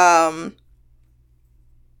 Kind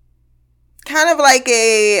of like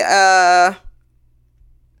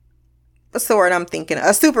what's the word I'm thinking of? A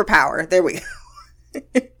superpower. There we go.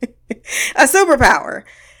 A superpower.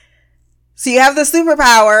 So you have the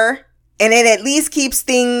superpower, and it at least keeps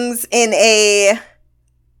things in a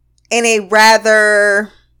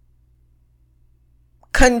rather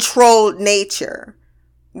controlled nature.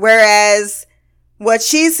 Whereas what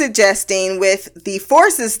she's suggesting with the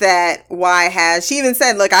forces that Y has, she even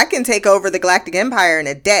said, look, I can take over the Galactic Empire in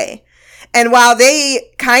a day. And while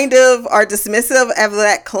they kind of are dismissive of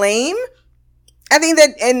that claim, I think that,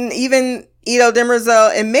 and even Ito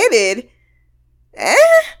Demerzel admitted, I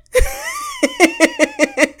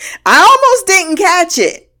almost didn't catch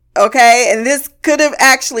it. Okay. And this could have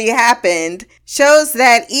actually happened. Shows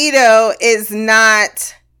that Ito is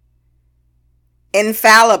not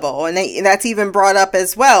infallible. And that's even brought up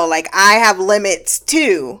as well. Like, I have limits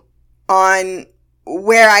too on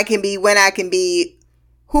where I can be, when I can be,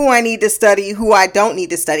 who I need to study, who I don't need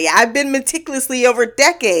to study. I've been meticulously over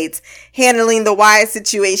decades handling the Y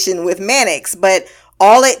situation with Mannix, but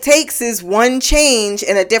all it takes is one change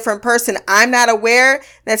in a different person I'm not aware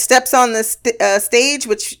that steps on the stage,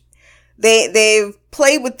 which they've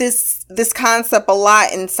played with this concept a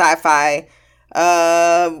lot in sci-fi.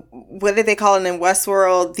 What did they call it in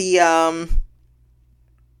Westworld?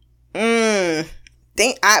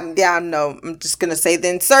 I'm just gonna say the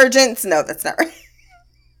Insurgents. No, that's not right.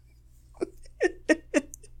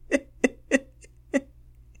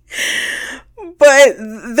 But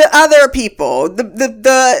the other people,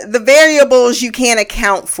 the variables you can't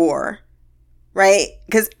account for, right?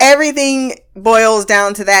 Because everything boils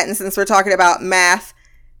down to that. And since we're talking about math,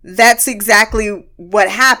 that's exactly what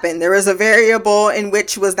happened. There was a variable in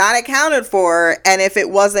which was not accounted for. And if it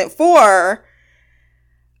wasn't for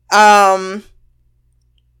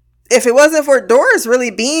Doris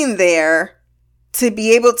really being there to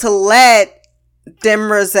be able to let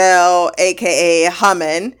Demerzel, aka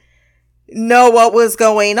Hammond, know what was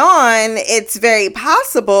going on, it's very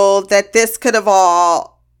possible that this could have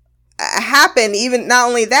all happened. Even not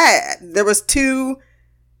only that, there was two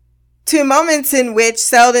moments in which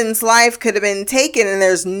Selden's life could have been taken and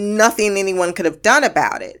there's nothing anyone could have done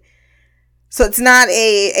about it. So it's not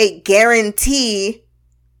a guarantee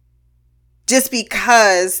just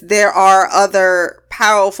because there are other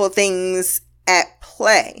powerful things at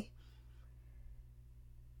play.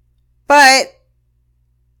 But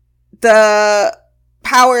the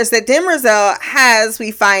powers that Demerzel has,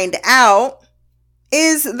 we find out,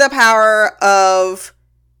 is the power of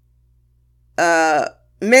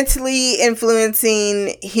mentally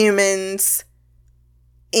influencing humans'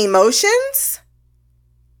 emotions.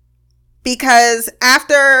 Because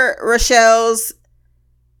after Rochelle's,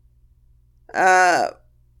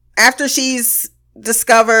 after she's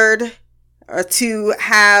discovered to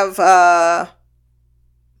have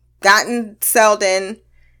gotten Selden,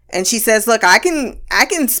 and she says, look, I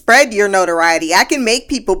can spread your notoriety. I can make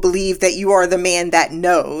people believe that you are the man that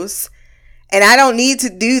knows. And I don't need to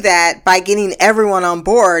do that by getting everyone on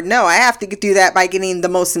board. No, I have to do that by getting the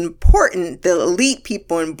most important, the elite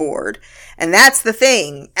people on board. And that's the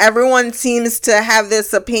thing. Everyone seems to have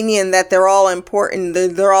this opinion that they're all important.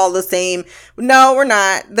 They're all the same. No, we're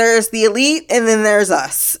not. There's the elite and then there's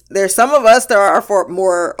us. There's some of us that are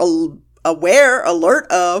more aware,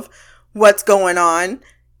 alert of what's going on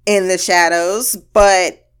in the shadows,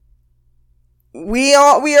 but we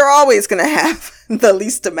are always going to have the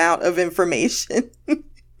least amount of information.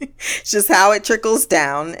 It's just how it trickles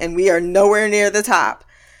down, and we are nowhere near the top.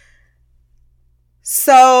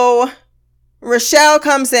 So Rochelle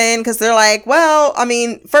comes in because they're like, well, I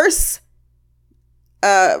mean, first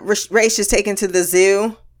Raish is taken to the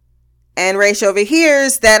zoo, and Raish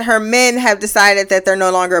overhears that her men have decided that they're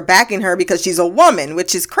no longer backing her because she's a woman,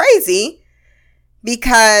 which is crazy.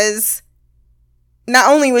 Because not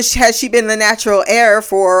only has she been the natural heir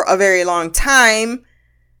for a very long time,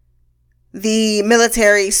 the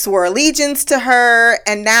military swore allegiance to her,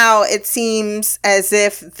 and now it seems as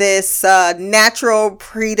if this natural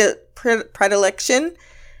predilection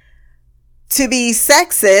to be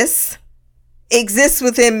sexist exists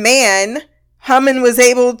within man. Hammond was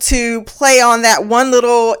able to play on that one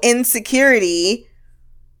little insecurity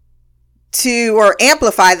or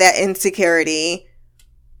amplify that insecurity,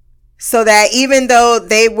 so that even though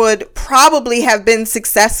they would probably have been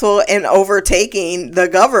successful in overtaking the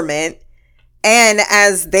government, and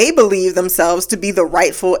as they believe themselves to be the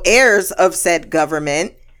rightful heirs of said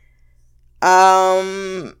government,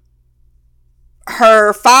 her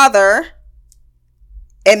father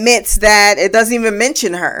admits that it doesn't even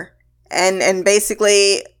mention her, and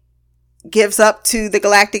basically gives up to the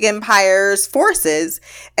Galactic Empire's forces.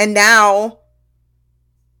 And now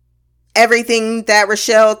everything that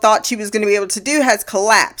Rochelle thought she was going to be able to do has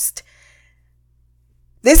collapsed.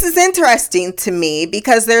 This is interesting to me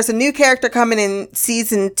because there's a new character coming in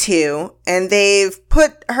season 2, and they've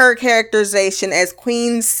put her characterization as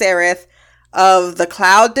Queen Sereth of the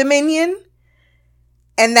Cloud Dominion.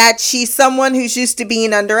 and that she's someone who's used to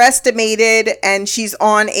being underestimated, and she's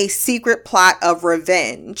on a secret plot of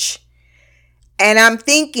revenge. And I'm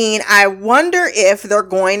thinking, I wonder if they're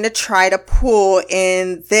going to try to pull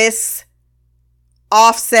in this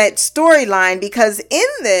offset storyline, because in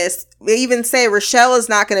this, they even say Rochelle is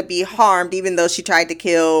not going to be harmed, even though she tried to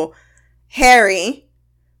kill Harry,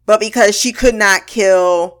 but because she could not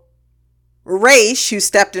kill Ra's, who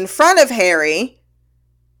stepped in front of Harry,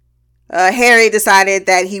 Harry decided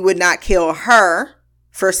that he would not kill her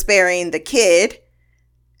for sparing the kid.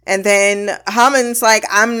 And then Hammond's like,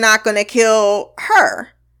 I'm not going to kill her.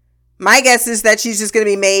 My guess is that she's just going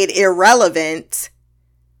to be made irrelevant.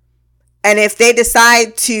 And if they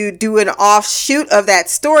decide to do an offshoot of that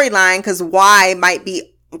storyline, because Y might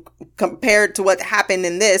be compared to what happened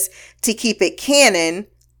in this, to keep it canon,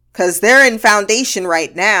 because they're in Foundation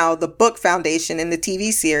right now, the book Foundation in the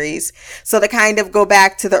TV series. So to kind of go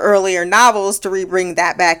back to the earlier novels to rebring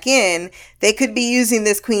that back in, they could be using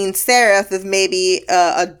this Queen Seraph as maybe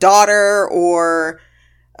a daughter, or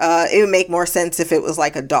it would make more sense if it was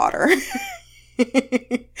like a daughter.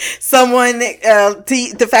 Someone,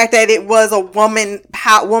 the fact that it was a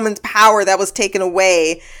woman's power that was taken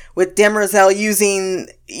away, with Demerzel using,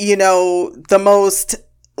 the most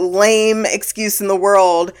lame excuse in the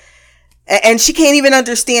world, and she can't even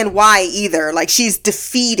understand why either. Like, she's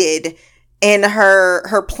defeated in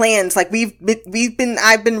her plans. Like,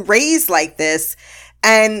 I've been raised like this.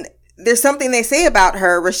 And there's something they say about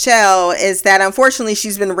her, Rochelle, is that unfortunately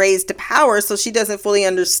she's been raised to power, so she doesn't fully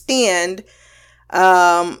understand,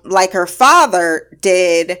 like her father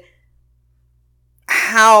did,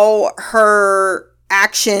 how her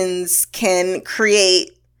actions can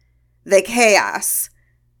create the chaos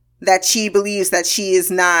that she believes that she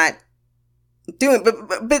is not doing. But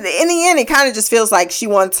in the end, it kind of just feels like she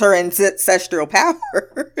wants her ancestral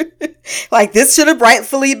power. Like, this should have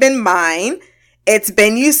rightfully been mine. It's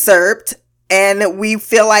been usurped, and we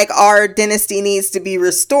feel like our dynasty needs to be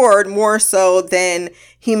restored more so than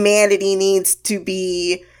humanity needs to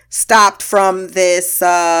be stopped from this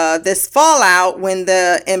fallout when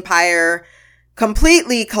the empire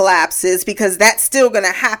completely collapses, because that's still going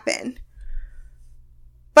to happen.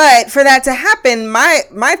 But for that to happen,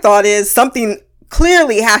 my thought is something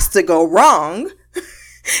clearly has to go wrong.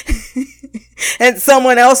 And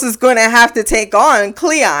someone else is going to have to take on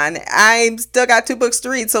Cleon. I still got 2 books to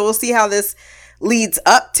read, so we'll see how this leads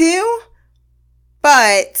up to.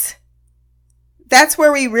 But that's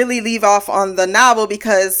where we really leave off on the novel,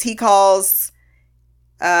 because he calls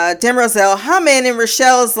Demerzel Hammond, and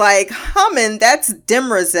Rochelle's like, Hammond, that's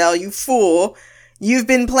Demerzel, you fool. You've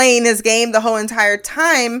been playing this game the whole entire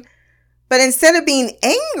time. But instead of being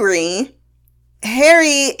angry,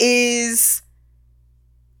 Harry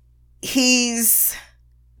he's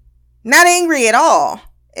not angry at all.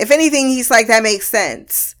 If anything, he's like, that makes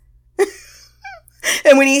sense.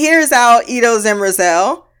 And when he hears out Ito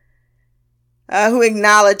Demerzel, who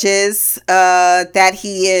acknowledges that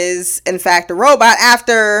he is, in fact, a robot,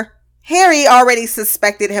 after Harry already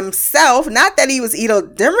suspected himself, not that he was Ito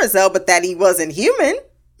Demerzel, but that he wasn't human.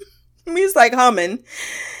 He's like, humming.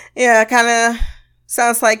 Yeah, kind of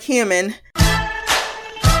sounds like human.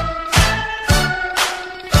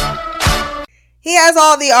 He has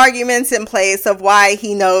all the arguments in place of why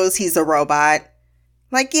he knows he's a robot.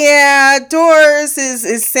 Like, yeah, Doors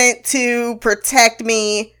is sent to protect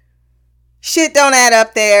me. Shit don't add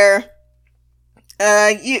up there.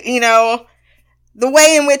 You know, the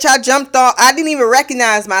way in which I jumped off, I didn't even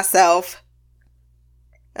recognize myself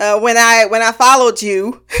when I followed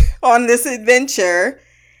you on this adventure.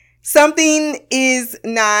 Something is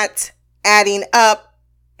not adding up.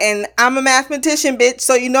 And I'm a mathematician, bitch,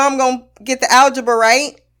 so you know I'm going to get the algebra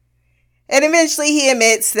right. And eventually he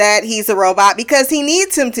admits that he's a robot because he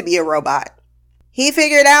needs him to be a robot. He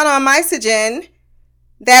figured out on Mysogen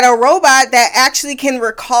that a robot that actually can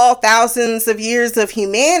recall thousands of years of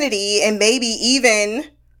humanity, and maybe even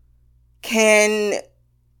can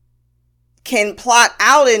plot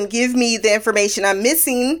out and give me the information I'm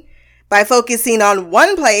missing by focusing on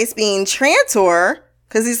one place, being Trantor.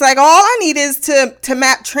 Because he's like, all I need is to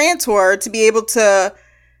map Trantor to be able to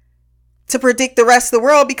predict the rest of the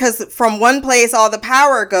world, because from one place all the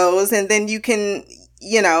power goes, and then you can,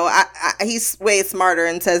 you know, he's way smarter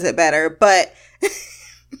and says it better. But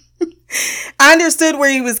I understood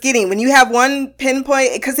where he was getting. When you have one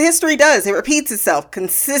pinpoint, because history does, it repeats itself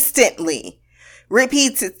consistently,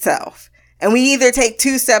 repeats itself. And we either take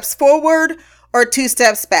 2 steps forward or 2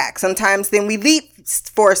 steps back. Sometimes then we leap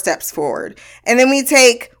 4 steps forward, and then we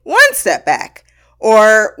take 1 step back,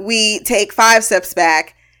 or we take 5 steps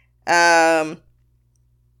back.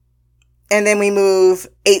 and then we move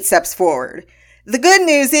 8 steps forward. The good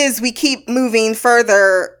news is we keep moving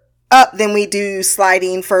further up than we do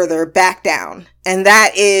sliding further back down. And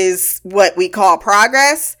that is what we call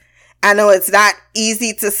progress. I know it's not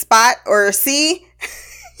easy to spot or see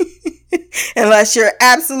unless you're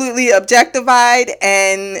absolutely objectified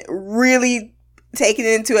and really taking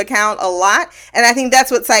into account a lot. And I think that's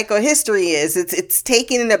what psychohistory is. It's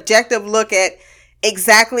taking an objective look at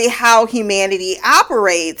exactly how humanity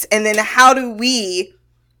operates, and then how do we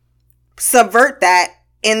subvert that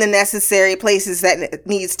in the necessary places that it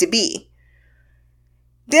needs to be.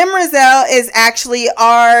 Demerzel is actually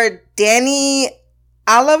our Danny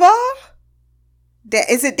Oliva.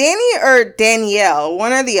 Is it Danny or Danielle?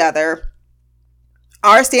 One or the other.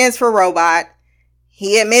 R stands for robot.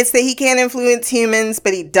 He admits that he can't influence humans,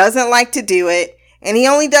 but he doesn't like to do it. And he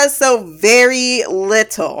only does so very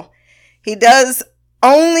little. He does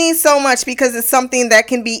only so much because it's something that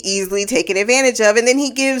can be easily taken advantage of. And then he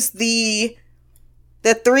gives the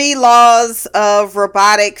 3 laws of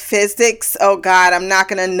robotic physics. Oh God, I'm not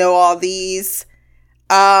going to know all these.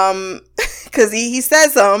 Cause he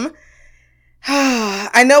says them.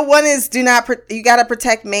 I know one is you gotta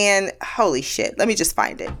protect man. Holy shit. Let me just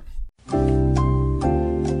find it.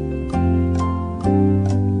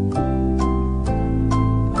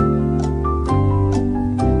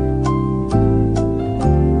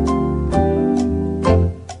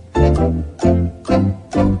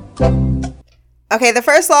 Okay, the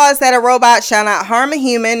first law is that a robot shall not harm a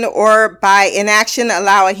human or by inaction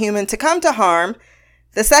allow a human to come to harm.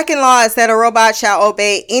 The second law is that a robot shall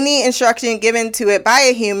obey any instruction given to it by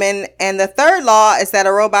a human. And the third law is that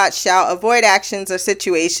a robot shall avoid actions or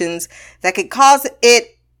situations that could cause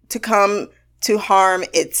it to come to harm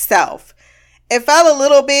itself. It felt a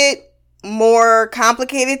little bit more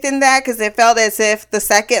complicated than that because it felt as if the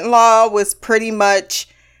second law was pretty much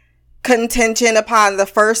contingent upon the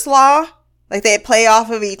first law. Like they play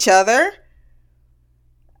off of each other.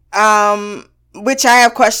 Which I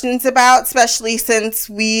have questions about, especially since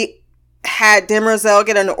we had Demerzel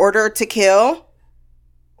get an order to kill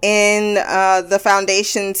in the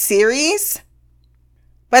Foundation series.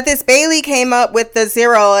 But this Bailey came up with the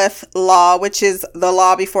 0th law, which is the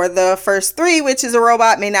law before the first 3, which is a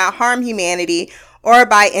robot may not harm humanity or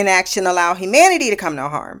by inaction allow humanity to come to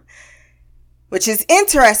harm. Which is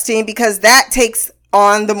interesting because that takes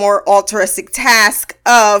on the more altruistic task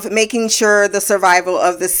of making sure the survival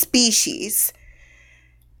of the species.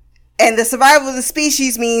 And the survival of the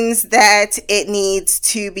species means that it needs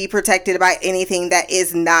to be protected by anything that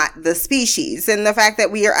is not the species. And the fact that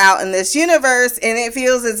we are out in this universe and it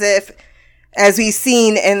feels as if, as we've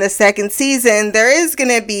seen in the second season, there is going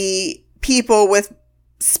to be people with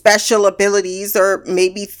special abilities or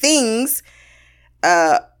maybe things,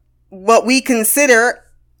 what we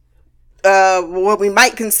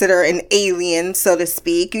might consider an alien, so to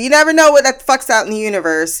speak. You never know what the fuck's out in the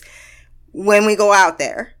universe when we go out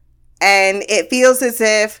there. And it feels as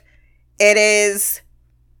if it is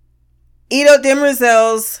Ido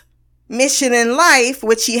Demerzel's mission in life,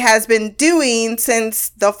 which he has been doing since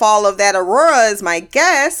the fall of that Aurora, is my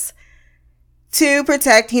guess, to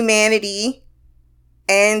protect humanity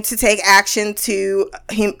and to take action to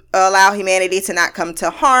allow humanity to not come to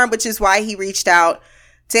harm, which is why he reached out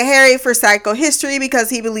to Harry for psychohistory, because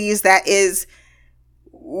he believes that is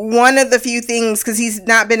one of the few things, because he's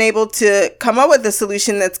not been able to come up with a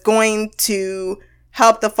solution that's going to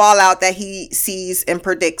help the fallout that he sees and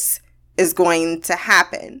predicts is going to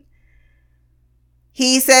happen.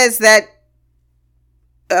 He says that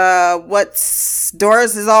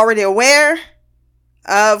Doris is already aware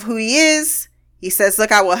of who he is. He says,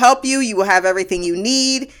 look, I will help you. You will have everything you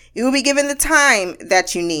need. You will be given the time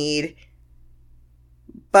that you need.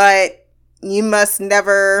 But you must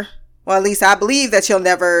never, well, at least I believe that you'll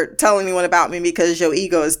never tell anyone about me because your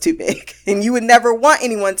ego is too big. And you would never want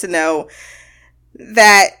anyone to know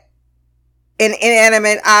that an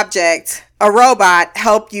inanimate object, a robot,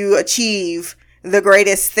 helped you achieve the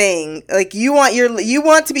greatest thing. Like you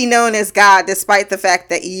want to be known as God, despite the fact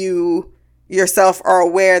that you yourself are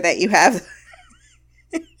aware that you have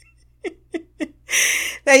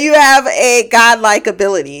that you have a godlike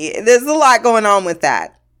ability. There's a lot going on with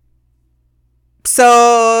that.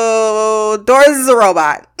 So Doris is a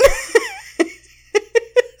robot.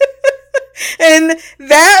 And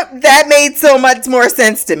that made so much more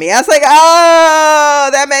sense to me. I was like, oh,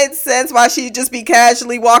 that made sense why she'd just be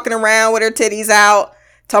casually walking around with her titties out.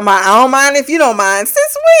 Talking about, I don't mind if you don't mind.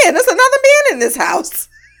 Since when? There's another man in this house.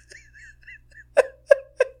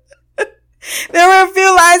 There were a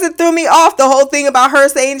few lines that threw me off. The whole thing about her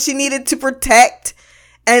saying she needed to protect.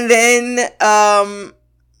 And then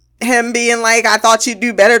him being like, I thought you'd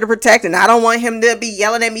do better to protect, and I don't want him to be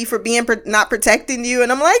yelling at me for being not protecting you.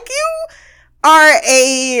 And I'm like, you are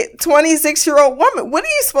a 26-year-old woman. What are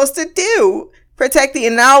you supposed to do? Protecting?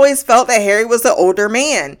 And I always felt that Harry was the older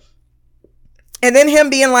man. And then him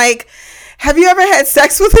being like, have you ever had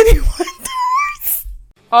sex with anyone?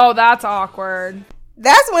 Oh, that's awkward.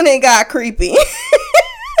 That's when it got creepy.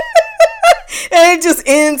 And it just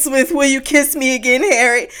ends with, will you kiss me again,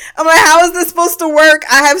 Harry? I'm like, how is this supposed to work?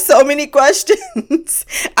 I have so many questions.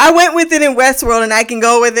 I went with it in Westworld, and I can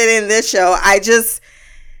go with it in this show. I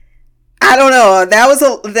don't know.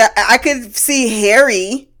 I could see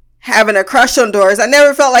Harry having a crush on Doris. I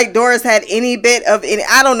never felt like Doris had any bit of any,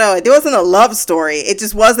 I don't know. It wasn't a love story. It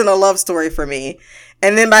just wasn't a love story for me.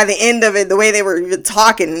 And then by the end of it, the way they were even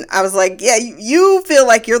talking, I was like, yeah, you feel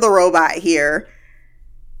like you're the robot here.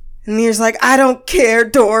 And he's like, I don't care,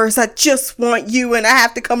 Doris. I just want you, and I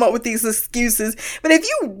have to come up with these excuses. But if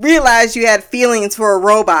you realize you had feelings for a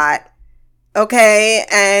robot, okay,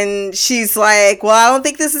 and she's like, well, I don't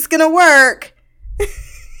think this is going to work.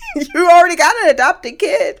 You already got an adopted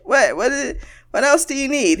kid. What else do you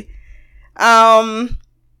need? Yeah.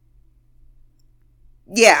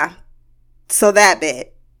 So that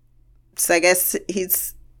bit. So I guess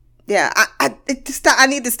he's, yeah, I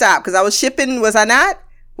need to stop, because I was shipping, was I not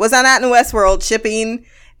in Westworld shipping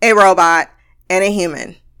a robot and a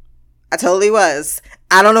human? I totally was.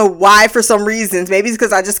 I don't know why, for some reasons. Maybe it's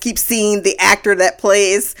because I just keep seeing the actor that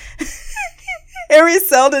plays Harry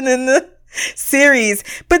Seldon in the series.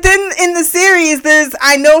 But then in the series,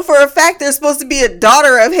 I know for a fact there's supposed to be a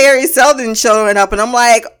daughter of Harry Seldon showing up, and I'm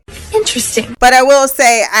like, interesting. But I will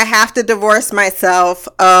say I have to divorce myself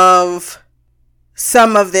of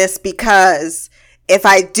some of this, because if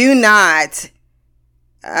I do not,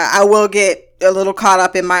 I will get a little caught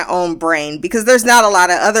up in my own brain, because there's not a lot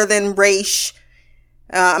of, other than Raish.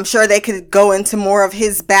 I'm sure they could go into more of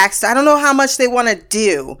his backstory. I don't know how much they want to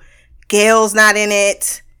do. Gail's not in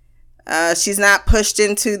it. She's not pushed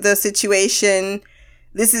into the situation.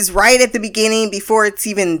 This is right at the beginning, before it's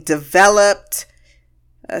even developed.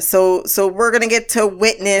 So we're going to get to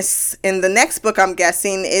witness in the next book, I'm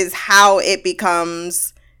guessing, is how it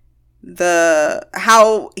becomes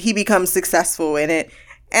how he becomes successful in it.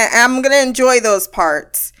 And I'm going to enjoy those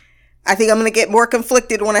parts. I think I'm going to get more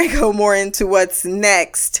conflicted when I go more into what's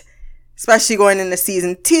next, especially going into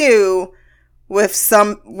season 2 with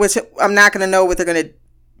which I'm not going to know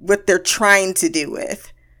what they're trying to do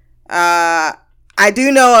with. I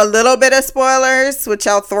do know a little bit of spoilers, which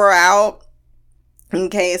I'll throw out in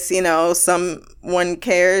case, someone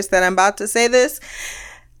cares that I'm about to say this.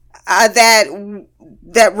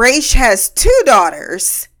 That Raish has 2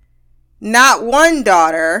 daughters, not one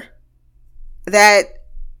daughter. That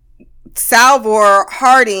Salvor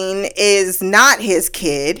Harding is not his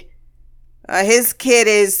kid. His kid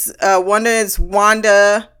is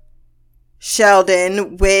Wanda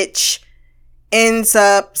Sheldon, which ends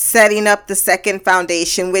up setting up the second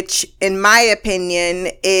foundation, which in my opinion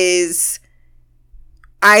is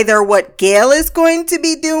either what Gail is going to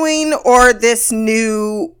be doing, or this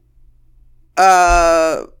new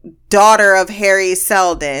daughter of Harry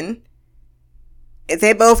Seldon.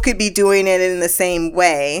 They both could be doing it in the same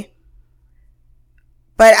way.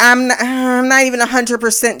 But I'm not even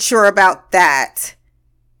 100% sure about that,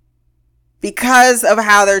 because of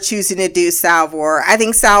how they're choosing to do Salvor. I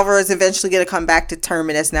think Salvor is eventually going to come back to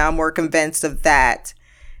Terminus now. I'm more convinced of that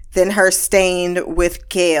than her staying with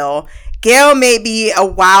Gail. Gail may be a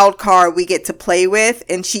wild card we get to play with,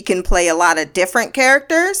 and she can play a lot of different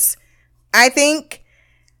characters. I think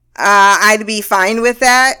I'd be fine with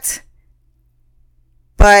that.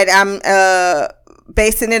 But I'm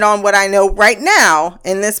basing it on what I know right now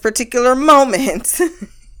in this particular moment.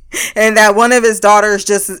 And that one of his daughters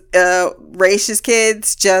Raish's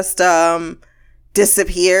kids just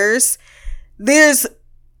disappears. There's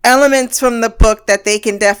elements from the book that they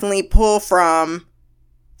can definitely pull from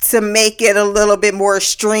to make it a little bit more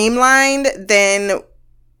streamlined than,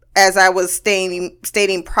 as I was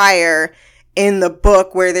stating prior, in the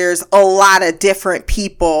book, where there's a lot of different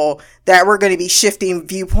people that we're going to be shifting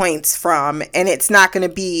viewpoints from, and it's not going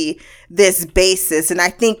to be this basis. And I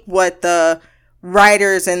think what the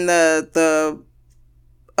writers and is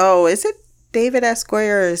it David S.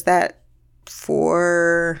 Goyer, or is that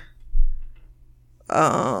for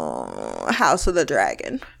House of the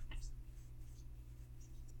Dragon?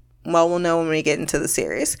 Well, we'll know when we get into the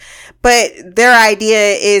series. But their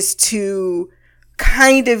idea is to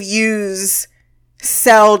kind of use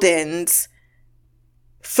Seldon's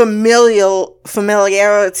familiarity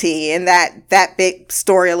and that big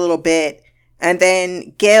story a little bit And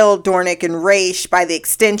then Gale, Dornick, and Raish, by the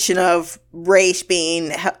extension of Raish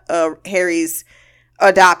being Harry's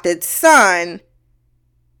adopted son,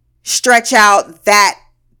 stretch out that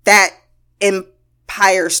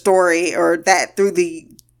Empire story, or that through the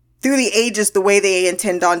ages, the way they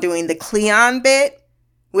intend on doing the Cleon bit,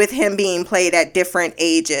 with him being played at different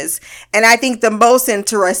ages. And I think the most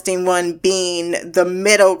interesting one being the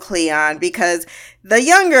middle Cleon, because the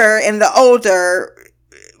younger and the older,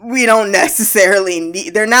 we don't necessarily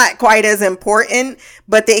need, they're not quite as important,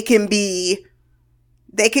 but they could be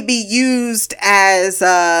used as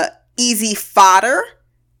easy fodder,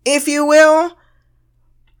 if you will,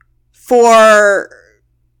 for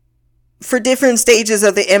different stages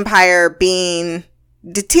of the Empire being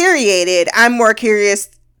deteriorated. I'm more curious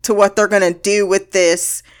to what they're going to do with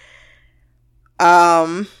this,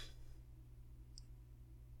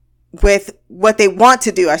 with what they want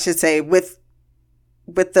to do, I should say, with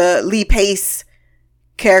the Lee Pace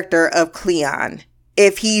character of Cleon.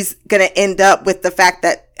 If he's going to end up with the fact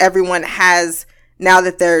that everyone has, now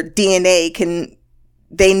that their DNA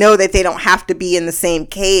they know that they don't have to be in the same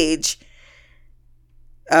cage,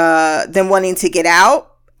 them wanting to get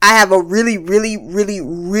out. I have a really, really, really,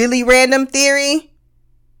 really random theory,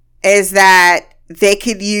 is that they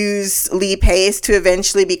could use Lee Pace to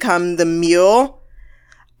eventually become the Mule.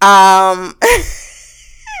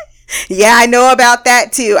 Yeah, I know about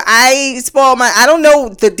that too. I don't know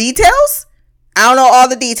the details. I don't know all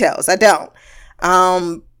the details. I don't.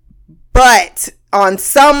 But on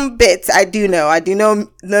some bits, I do know. I do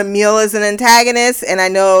know the Mule is an antagonist, and I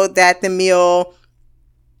know that the Mule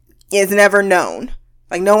is never known.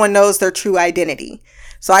 Like, no one knows their true identity.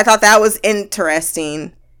 So I thought that was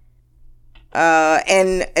interesting.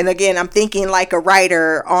 And again, I'm thinking like a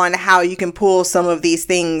writer on how you can pull some of these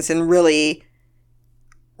things and really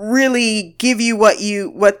give you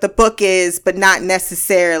what the book is, but not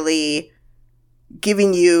necessarily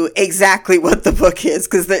giving you exactly what the book is.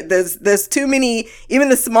 Cause there's too many, even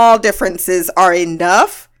the small differences are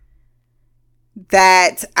enough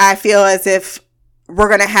that I feel as if we're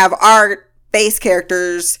going to have our base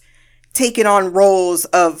characters taking on roles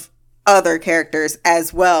of other characters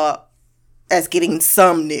as well as getting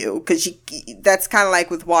some new, because that's kind of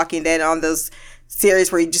like with Walking Dead, on those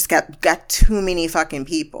series where you just got too many fucking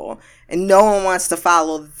people and no one wants to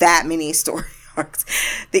follow that many story arcs.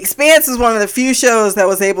 The Expanse is one of the few shows that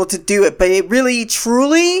was able to do it, but it really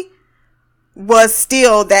truly was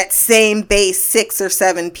still that same base 6 or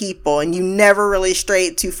 7 people, and you never really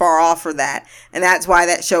strayed too far off for that, and that's why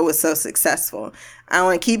that show was so successful. I don't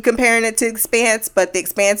want to keep comparing it to Expanse, but The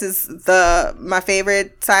Expanse is my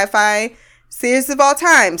favorite sci-fi series of all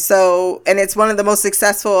time. So, and it's one of the most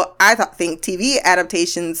successful, I think, TV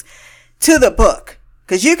adaptations to the book.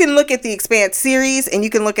 Because you can look at the Expanse series and you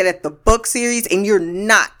can look at the book series, and you're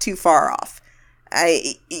not too far off.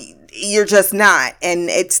 You're just not. And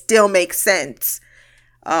it still makes sense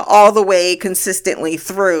all the way consistently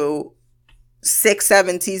through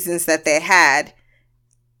 6-7 seasons that they had.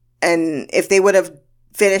 And if they would have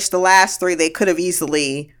finished the last 3, they could have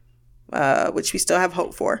easily, which we still have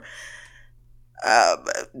hope for,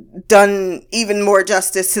 done even more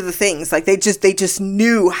justice to the things. Like they just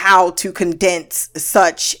knew how to condense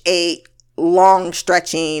such a long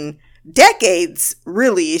stretching, decades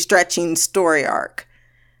really stretching story arc.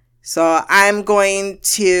 So I'm going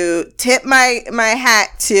to tip my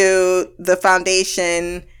hat to the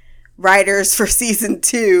Foundation writers for season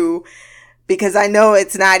 2, because I know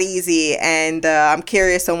it's not easy, and I'm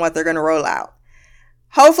curious on what they're going to roll out.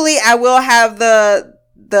 Hopefully I will have the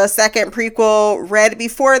second prequel read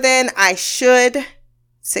before then. I should.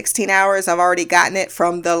 16 hours. I've already gotten it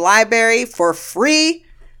from the library for free.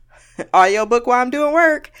 Audiobook while I'm doing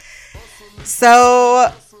work.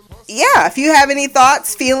 So, yeah, if you have any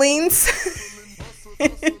thoughts, feelings,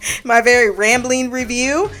 my very rambling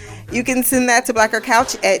review, you can send that to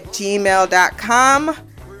blackercouch@gmail.com,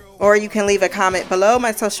 or you can leave a comment below.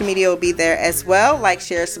 My social media will be there as well. Like,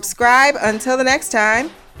 share, subscribe. Until the next time,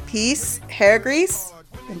 peace, hair grease,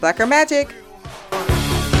 and Blacker Magic.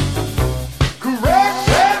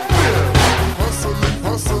 Hustling,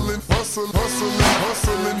 hustling, hustling, hustling,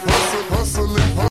 hustling, hustling.